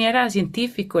menos tenía era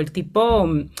científico, el tipo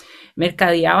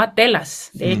mercadeaba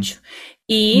telas, de hecho.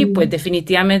 Y pues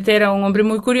definitivamente era un hombre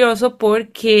muy curioso,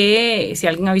 porque si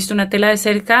alguien ha visto una tela de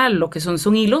cerca, lo que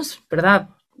son hilos, ¿verdad?,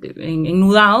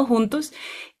 ennudados juntos,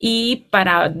 y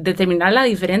para determinar la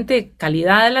diferente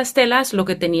calidad de las telas, lo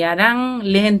que tenía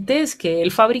eran lentes que él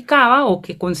fabricaba o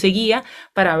que conseguía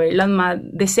para verlas más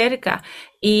de cerca.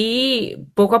 Y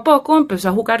poco a poco empezó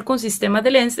a jugar con sistemas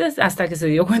de lentes hasta que se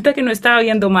dio cuenta que no estaba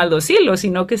viendo mal los hilos,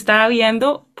 sino que estaba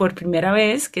viendo por primera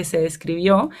vez que se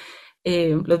describió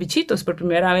los bichitos, por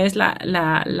primera vez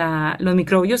los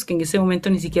microbios, que en ese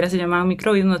momento ni siquiera se llamaban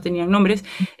microbios, no tenían nombres.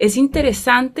 Es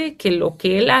interesante que lo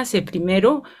que él hace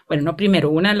primero, bueno, no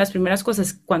primero, una de las primeras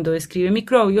cosas cuando describe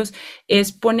microbios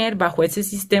es poner bajo ese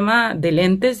sistema de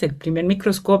lentes, el primer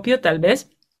microscopio tal vez,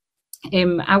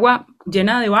 agua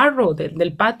llena de barro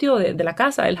del patio de la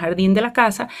casa, del jardín de la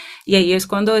casa, y ahí es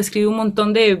cuando describe un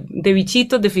montón de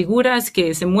bichitos, de figuras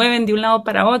que se mueven de un lado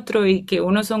para otro y que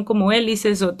unos son como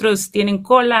hélices, otros tienen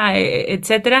cola,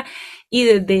 etcétera. Y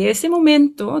desde ese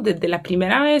momento, desde la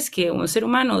primera vez que un ser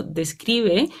humano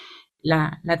describe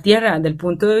la tierra desde el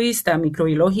punto de vista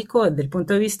microbiológico, desde el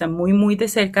punto de vista muy, muy de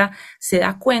cerca, se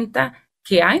da cuenta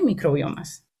que hay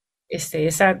microbiomas.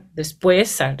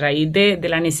 Después, a raíz de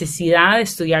la necesidad de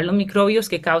estudiar los microbios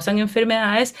que causan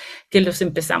enfermedades, que los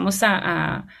empezamos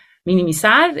a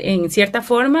minimizar en cierta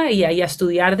forma y a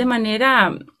estudiar de manera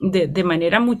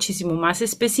muchísimo más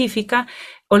específica,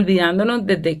 olvidándonos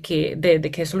de que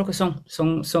eso es lo que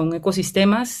son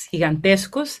ecosistemas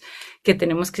gigantescos que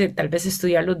tenemos que tal vez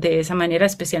estudiarlos de esa manera,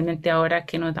 especialmente ahora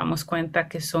que nos damos cuenta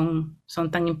que son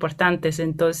tan importantes.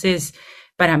 Entonces,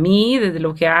 para mí, desde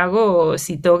lo que hago,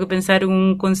 si tengo que pensar en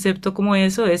un concepto como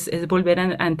eso, es volver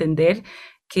a entender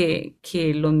que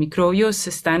los microbios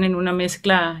están en una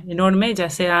mezcla enorme, ya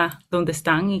sea donde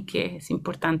están, y que es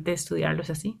importante estudiarlos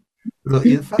así.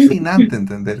 Y es fascinante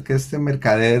entender que este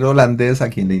mercader holandés, a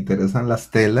quien le interesan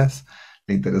las telas,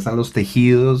 le interesan los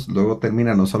tejidos, luego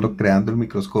termina no solo creando el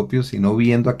microscopio, sino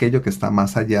viendo aquello que está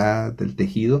más allá del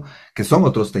tejido, que son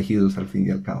otros tejidos al fin y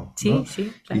al cabo, ¿no?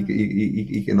 Sí, claro.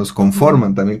 Y que nos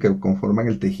conforman también, que conforman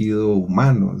el tejido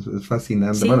humano. Eso es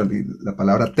fascinante. Sí. Bueno, la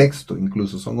palabra texto,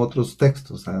 incluso, son otros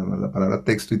textos. O sea, la palabra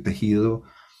texto y tejido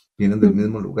vienen del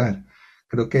mismo lugar.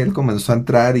 Creo que él comenzó a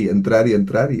entrar y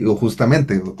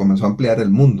justamente comenzó a ampliar el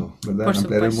mundo, ¿verdad? Por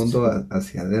ampliar el supuesto. mundo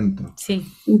hacia adentro. Sí.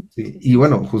 Sí. Y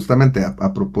bueno, justamente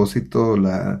a propósito,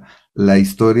 la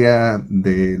historia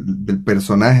del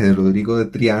personaje de Rodrigo de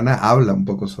Triana habla un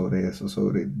poco sobre eso,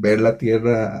 sobre ver la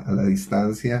tierra a la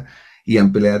distancia y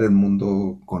ampliar el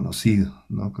mundo conocido,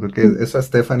 ¿no? Creo que eso a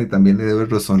Stephanie también le debe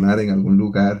resonar en algún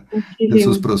lugar de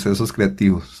sus procesos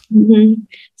creativos.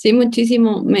 Sí,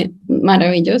 muchísimo.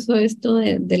 Maravilloso esto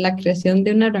de la creación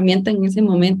de una herramienta en ese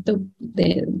momento,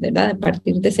 ¿verdad? De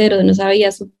partir de cero, de no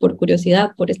sabía, por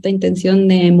curiosidad, por esta intención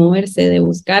de moverse, de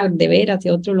buscar, de ver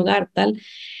hacia otro lugar, tal.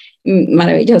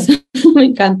 Maravilloso, me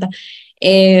encanta.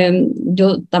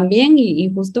 Yo también,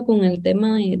 y justo con el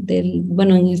tema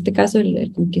bueno, en este caso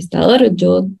el conquistador,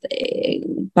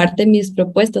 parte de mis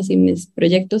propuestas y mis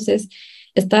proyectos es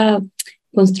esta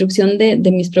construcción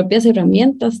de mis propias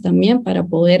herramientas también para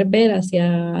poder ver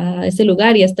hacia ese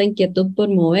lugar y esta inquietud por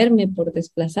moverme, por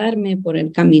desplazarme, por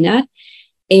el caminar.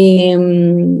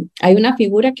 Hay una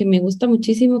figura que me gusta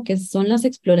muchísimo que son las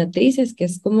exploratrices, que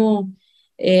es como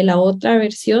la otra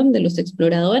versión de los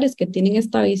exploradores que tienen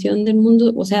esta visión del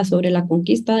mundo, o sea, sobre la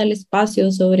conquista del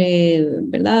espacio, sobre,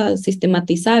 ¿verdad?,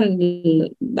 sistematizar.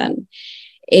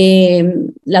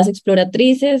 Las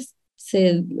exploratrices,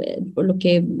 por lo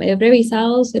que he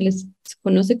revisado, se les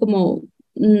conoce como,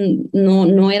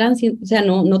 no eran, o sea,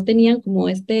 no tenían como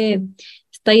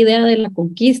esta idea de la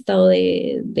conquista o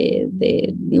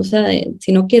o sea,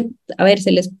 sino que, a ver,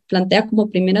 se les plantea como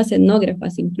primeras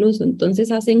etnógrafas incluso,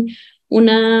 entonces hacen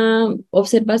una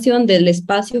observación del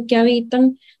espacio que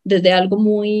habitan desde algo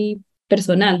muy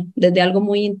personal, desde algo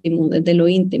muy íntimo, desde lo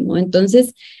íntimo.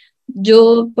 Entonces,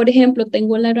 yo, por ejemplo,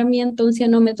 tengo la herramienta, un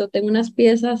cianómetro, tengo unas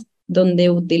piezas donde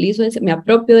utilizo, me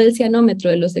apropio del cianómetro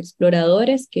de los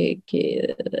exploradores, que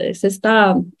es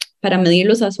para medir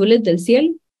los azules del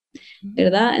cielo,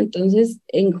 ¿verdad? Entonces,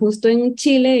 justo en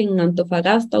Chile, en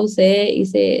Antofagasta,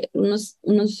 hice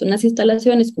unas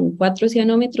instalaciones con 4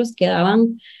 cianómetros que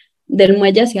daban del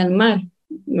muelle hacia el mar,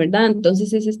 ¿verdad?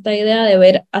 Entonces es esta idea de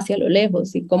ver hacia lo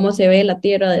lejos y cómo se ve la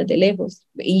tierra desde lejos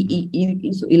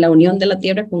y la unión de la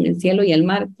tierra con el cielo y el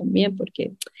mar también,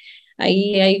 porque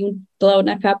ahí hay toda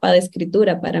una capa de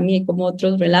escritura para mí, como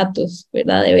otros relatos,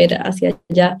 ¿verdad? De ver hacia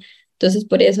allá. Entonces,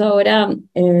 por eso ahora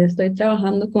estoy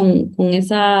trabajando con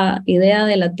esa idea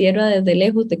de la tierra desde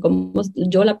lejos, de cómo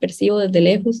yo la percibo desde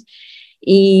lejos.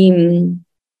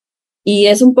 Y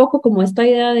es un poco como esta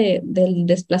idea del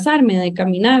desplazarme, de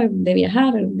caminar, de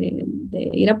viajar, de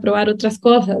ir a probar otras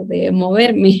cosas, de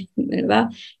moverme, ¿verdad?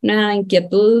 Una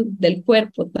inquietud del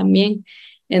cuerpo también.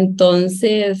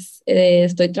 Entonces,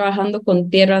 estoy trabajando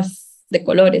con tierras de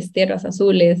colores, tierras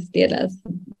azules, tierras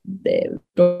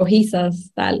rojizas,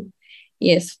 tal,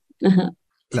 y eso. Ajá.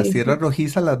 Las Sí, tierras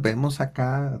rojizas las vemos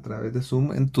acá a través de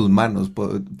Zoom en tus manos.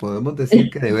 Podemos decir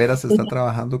que de veras se está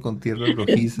trabajando con tierras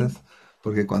rojizas,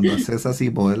 porque cuando haces así,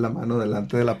 mueves la mano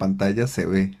delante de la pantalla, se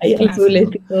ve. hay Está azules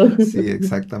haciendo. y todo. Sí,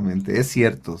 exactamente. Es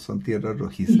cierto, son tierras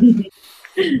rojizas.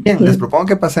 Bien, les propongo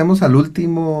que pasemos al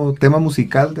último tema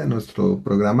musical de nuestro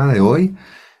programa de hoy,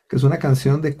 que es una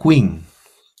canción de Queen,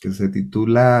 que se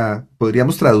titula,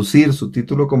 podríamos traducir su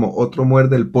título como Otro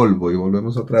muerde el polvo, y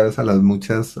volvemos otra vez a las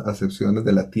muchas acepciones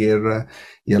de la tierra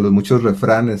y a los muchos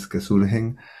refranes que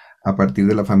surgen a partir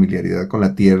de la familiaridad con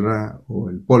la tierra o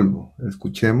el polvo.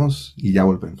 Escuchemos y ya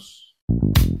volvemos.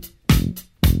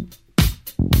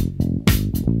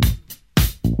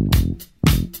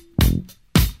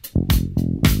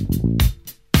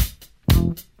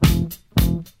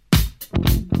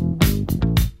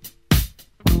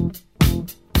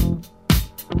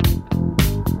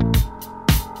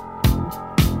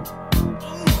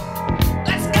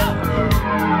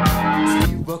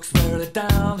 Folks barely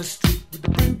down the street with the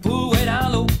brim pulled way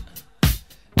down low.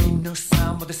 Ain't no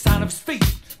sound but the sound of his feet.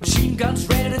 Machine guns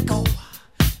ready to go.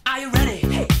 Are you ready?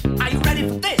 Hey, are you ready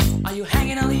for this? Are you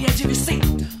hanging on the edge of your seat?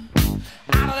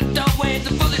 Out of the doorway,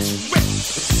 the bullets rip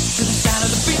to the sound of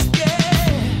the beat.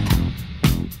 Yeah.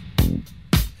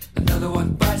 Another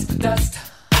one bites the dust.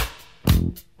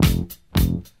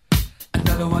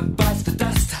 Another one bites the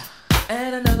dust.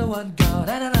 And another one gone.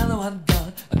 And another one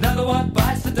gone. Another one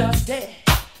bites the dust. Yeah.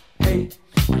 Hey,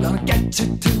 we're gonna get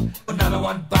you too. Another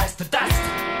one bites the dust.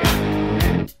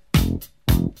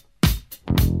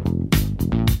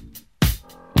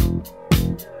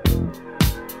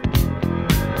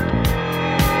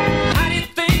 How do you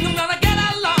think I'm gonna get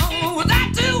along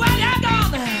without you when you're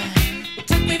gone? You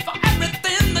took me for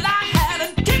everything that I had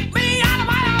and kicked me out of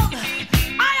my own.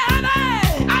 Are you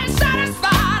happy? Are you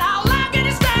satisfied? How long can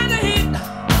you stand the heat?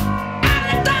 Out of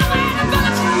the doorway, the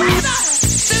bullets rip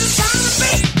to the sound of the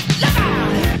beat. Look out!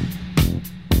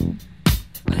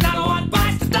 Another one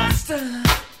bites the dust.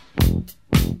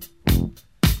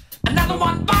 Another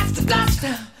one bites the dust.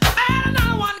 And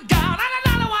another one gone. And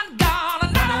another one gone.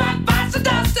 Another one bites the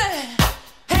dust.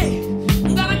 Hey,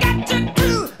 I'm gonna get you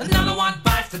too. Another one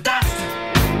bites the dust.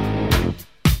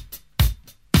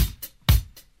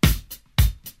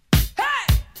 Hey!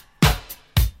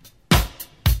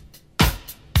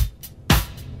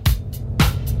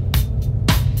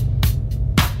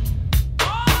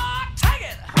 Oh, take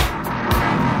it!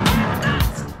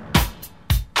 Dust!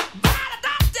 By the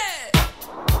dust!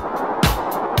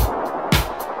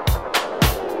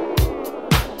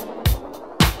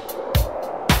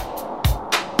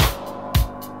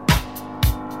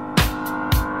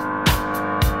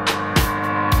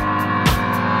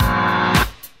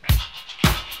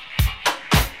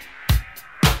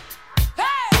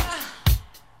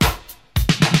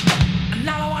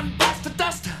 Another one bites the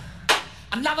dust.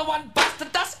 Another one bites the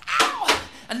dust. Ow!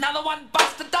 Another one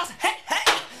bites the dust. Hey,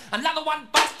 hey! Another one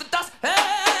bites the dust. Hey!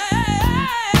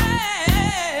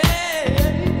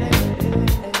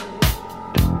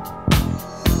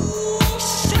 Ooh,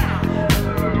 shout!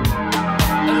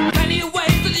 There are plenty of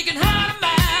ways that you can hurt a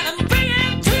man and bring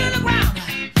him to the ground.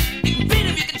 You can beat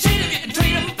him, you can cheat him, you can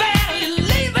treat him bad, you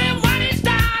leave him when he's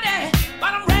down. Yeah.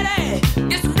 But I'm ready,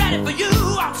 yes, I'm ready for you.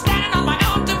 I'm standing on my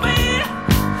own two feet.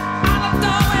 Out the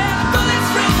doorway, the bullets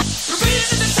rip, repeating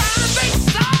to the sound of the beat.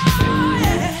 Oh,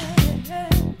 yeah.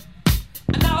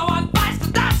 Another one bites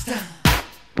the dust.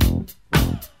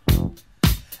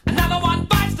 Another one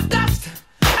bites the dust.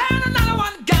 And another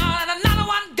one gone. And another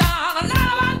one gone.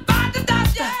 Another one bites the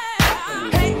dust. Yeah.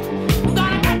 Hey, I'm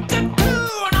gonna get you too.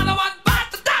 Another one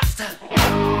bites the dust.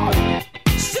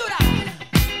 Shoot out.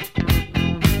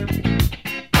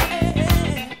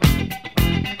 Hey.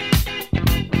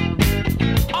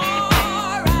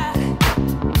 All right.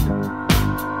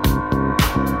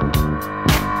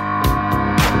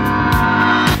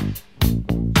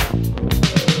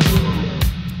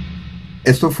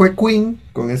 Esto fue Queen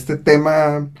con este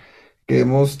tema que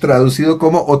hemos traducido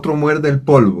como Otro muerde el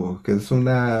polvo, que es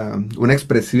una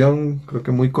expresión creo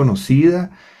que muy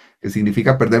conocida, que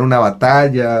significa perder una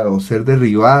batalla o ser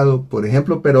derribado, por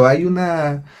ejemplo, pero hay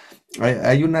una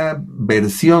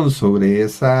versión sobre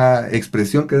esa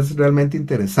expresión que es realmente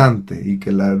interesante y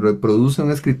que la reproduce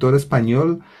un escritor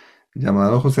español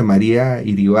llamado José María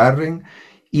Iribarren,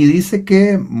 y dice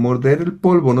que morder el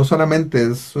polvo no solamente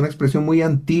es una expresión muy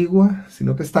antigua,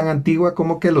 sino que es tan antigua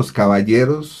como que los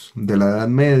caballeros de la Edad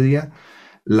Media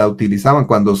la utilizaban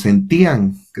cuando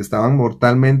sentían que estaban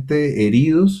mortalmente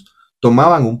heridos,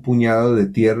 tomaban un puñado de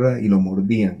tierra y lo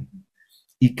mordían.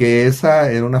 Y que esa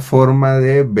era una forma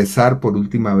de besar por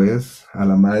última vez a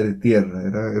la madre tierra,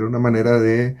 era una manera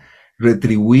de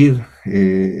retribuir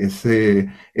ese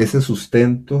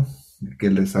sustento que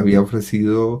les había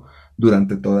ofrecido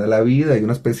durante toda la vida, y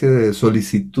una especie de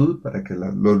solicitud para que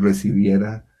los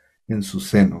recibiera en su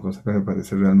seno, cosa que me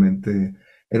parece realmente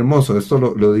hermoso. Esto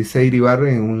lo dice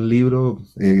Iribarren en un libro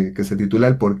que se titula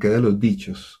El porqué de los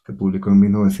dichos, que publicó en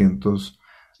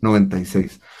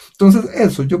 1996. Entonces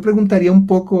eso, yo preguntaría un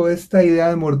poco esta idea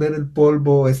de morder el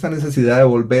polvo, esta necesidad de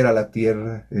volver a la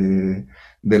tierra de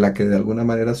la que de alguna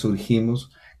manera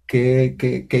surgimos.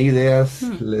 ¿Qué ideas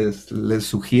les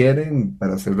sugieren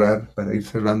para ir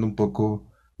cerrando un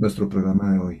poco nuestro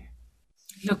programa de hoy?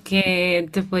 Lo que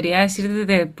te podría decir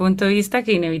desde el punto de vista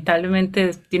que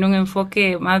inevitablemente tiene un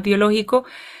enfoque más biológico,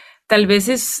 tal vez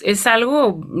es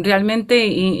algo realmente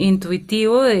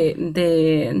intuitivo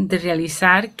de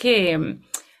realizar que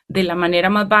de la manera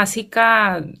más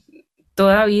básica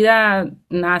toda vida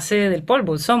nace del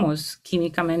polvo, somos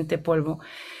químicamente polvo.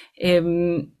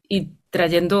 Y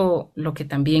trayendo lo que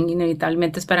también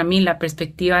inevitablemente es para mí la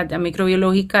perspectiva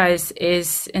microbiológica,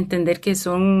 es entender que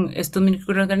son estos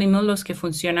microorganismos los que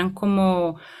funcionan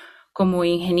como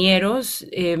ingenieros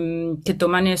que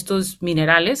toman estos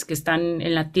minerales que están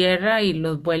en la tierra y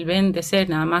los vuelven de ser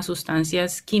nada más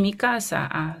sustancias químicas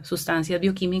a sustancias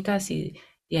bioquímicas, y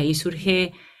de ahí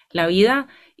surge la vida,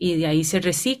 y de ahí se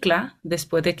recicla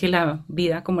después de que la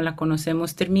vida como la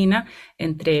conocemos termina,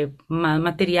 entre más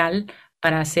material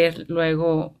para hacer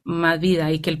luego más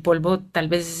vida, y que el polvo tal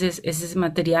vez es ese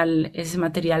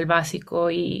material básico,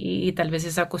 y tal vez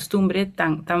esa costumbre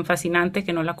tan fascinante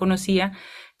que no la conocía,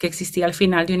 que existía al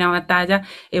final de una batalla,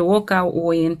 evoca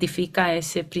o identifica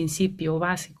ese principio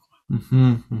básico.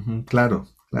 Claro,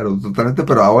 totalmente,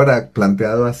 pero ahora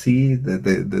planteado así,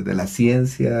 desde la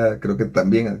ciencia, creo que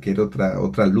también adquiere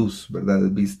otra luz, ¿verdad?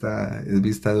 Es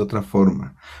vista de otra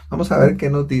forma. Vamos a ver qué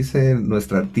nos dice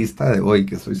nuestra artista de hoy,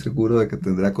 que estoy seguro de que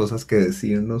tendrá cosas que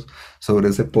decirnos sobre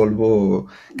ese polvo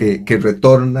que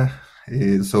retorna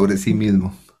sobre sí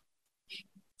mismo.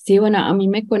 Sí, bueno, a mí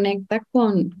me conecta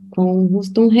con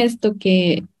justo un gesto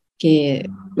que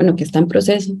está en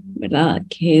proceso, ¿verdad?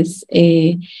 Que es,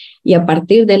 y a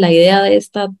partir de la idea de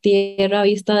esta tierra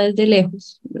vista desde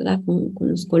lejos, ¿verdad? Con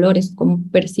los colores, cómo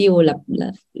percibo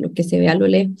lo que se ve a lo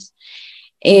lejos.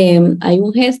 Hay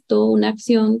un gesto, una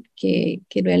acción que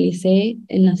realicé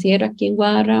en la sierra aquí en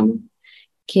Guadarrama,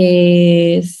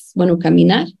 que es, bueno,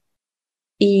 caminar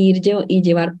y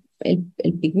llevar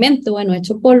el pigmento, bueno,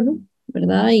 hecho polvo,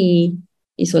 ¿verdad? Y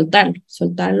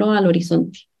soltarlo al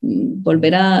horizonte,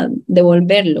 volver a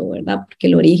devolverlo, ¿verdad? Porque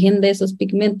el origen de esos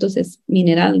pigmentos es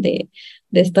mineral de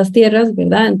estas tierras,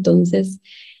 ¿verdad? Entonces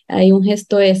hay un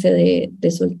gesto ese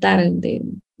de soltar, de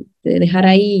dejar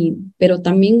ahí, pero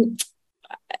también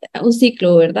un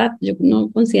ciclo, ¿verdad? Yo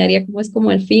no consideraría como es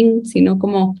como el fin, sino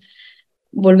como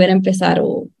volver a empezar,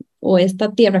 o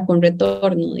esta tierra con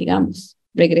retorno, digamos,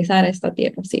 regresar a esta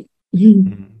tierra, sí.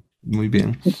 Muy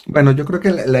bien. Bueno, yo creo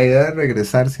que la idea de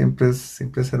regresar siempre es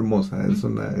hermosa.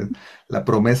 La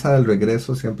promesa del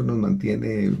regreso siempre nos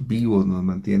mantiene vivos, nos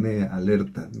mantiene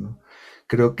alertas, ¿no?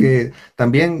 Creo que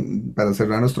también, para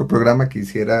cerrar nuestro programa,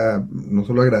 quisiera no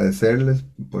solo agradecerles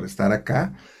por estar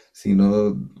acá,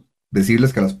 sino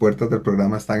decirles que las puertas del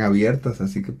programa están abiertas,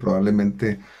 así que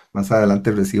probablemente más adelante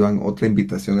reciban otra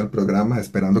invitación al programa,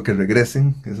 esperando que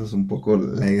regresen. Esa es un poco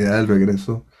la idea del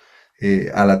regreso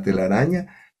a la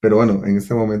telaraña. Pero bueno, en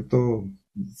este momento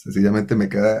sencillamente me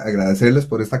queda agradecerles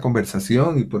por esta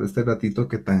conversación y por este ratito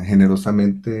que tan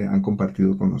generosamente han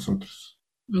compartido con nosotros.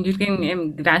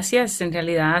 Jürgen, gracias. En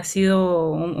realidad ha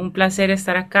sido un placer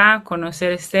estar acá,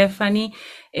 conocer a Stephanie.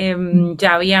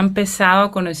 Ya había empezado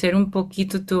a conocer un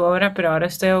poquito tu obra, pero ahora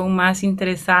estoy aún más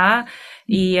interesada,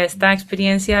 y esta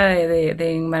experiencia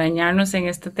de enmarañarnos en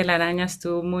esta telaraña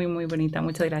estuvo muy, muy bonita.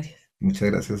 Muchas gracias.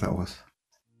 Muchas gracias a vos.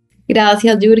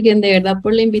 Gracias, Jürgen, de verdad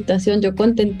por la invitación. Yo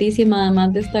contentísima,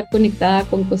 además de estar conectada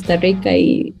con Costa Rica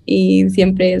y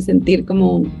siempre sentir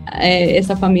como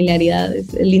esa familiaridad,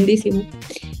 es lindísimo.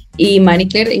 Y Marie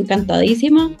Claire,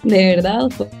 encantadísima, de verdad,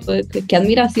 qué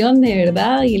admiración, de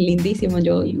verdad, y lindísimo.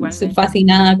 Yo estoy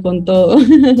fascinada con todo.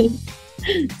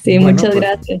 Sí, bueno, muchas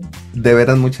gracias. De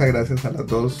veras, muchas gracias a las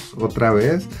dos otra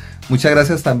vez. Muchas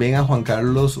gracias también a Juan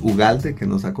Carlos Ugalde, que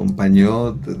nos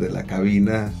acompañó desde la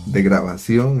cabina de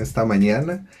grabación esta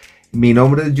mañana. Mi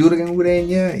nombre es Jürgen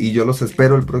Ureña y yo los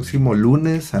espero el próximo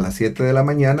lunes a las 7 de la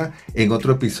mañana en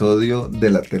otro episodio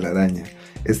de La Telaraña.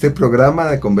 Este programa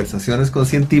de conversaciones con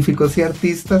científicos y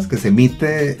artistas que se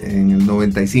emite en el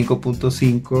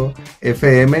 95.5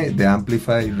 FM de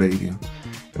Amplify Radio.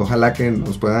 Ojalá que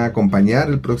nos puedan acompañar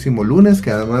el próximo lunes,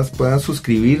 que además puedan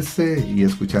suscribirse y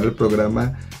escuchar el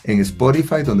programa en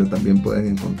Spotify, donde también pueden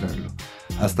encontrarlo.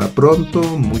 Hasta pronto,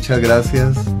 muchas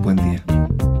gracias, buen día.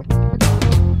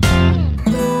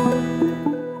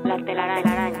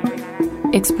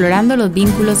 Explorando los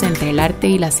vínculos entre el arte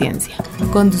y la ciencia.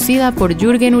 Conducida por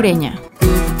Jürgen Ureña.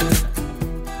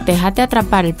 Déjate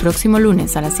atrapar el próximo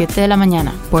lunes a las 7 de la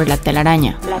mañana por La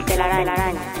Telaraña. La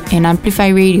telaraña. En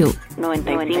Amplify Radio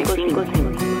 95.5.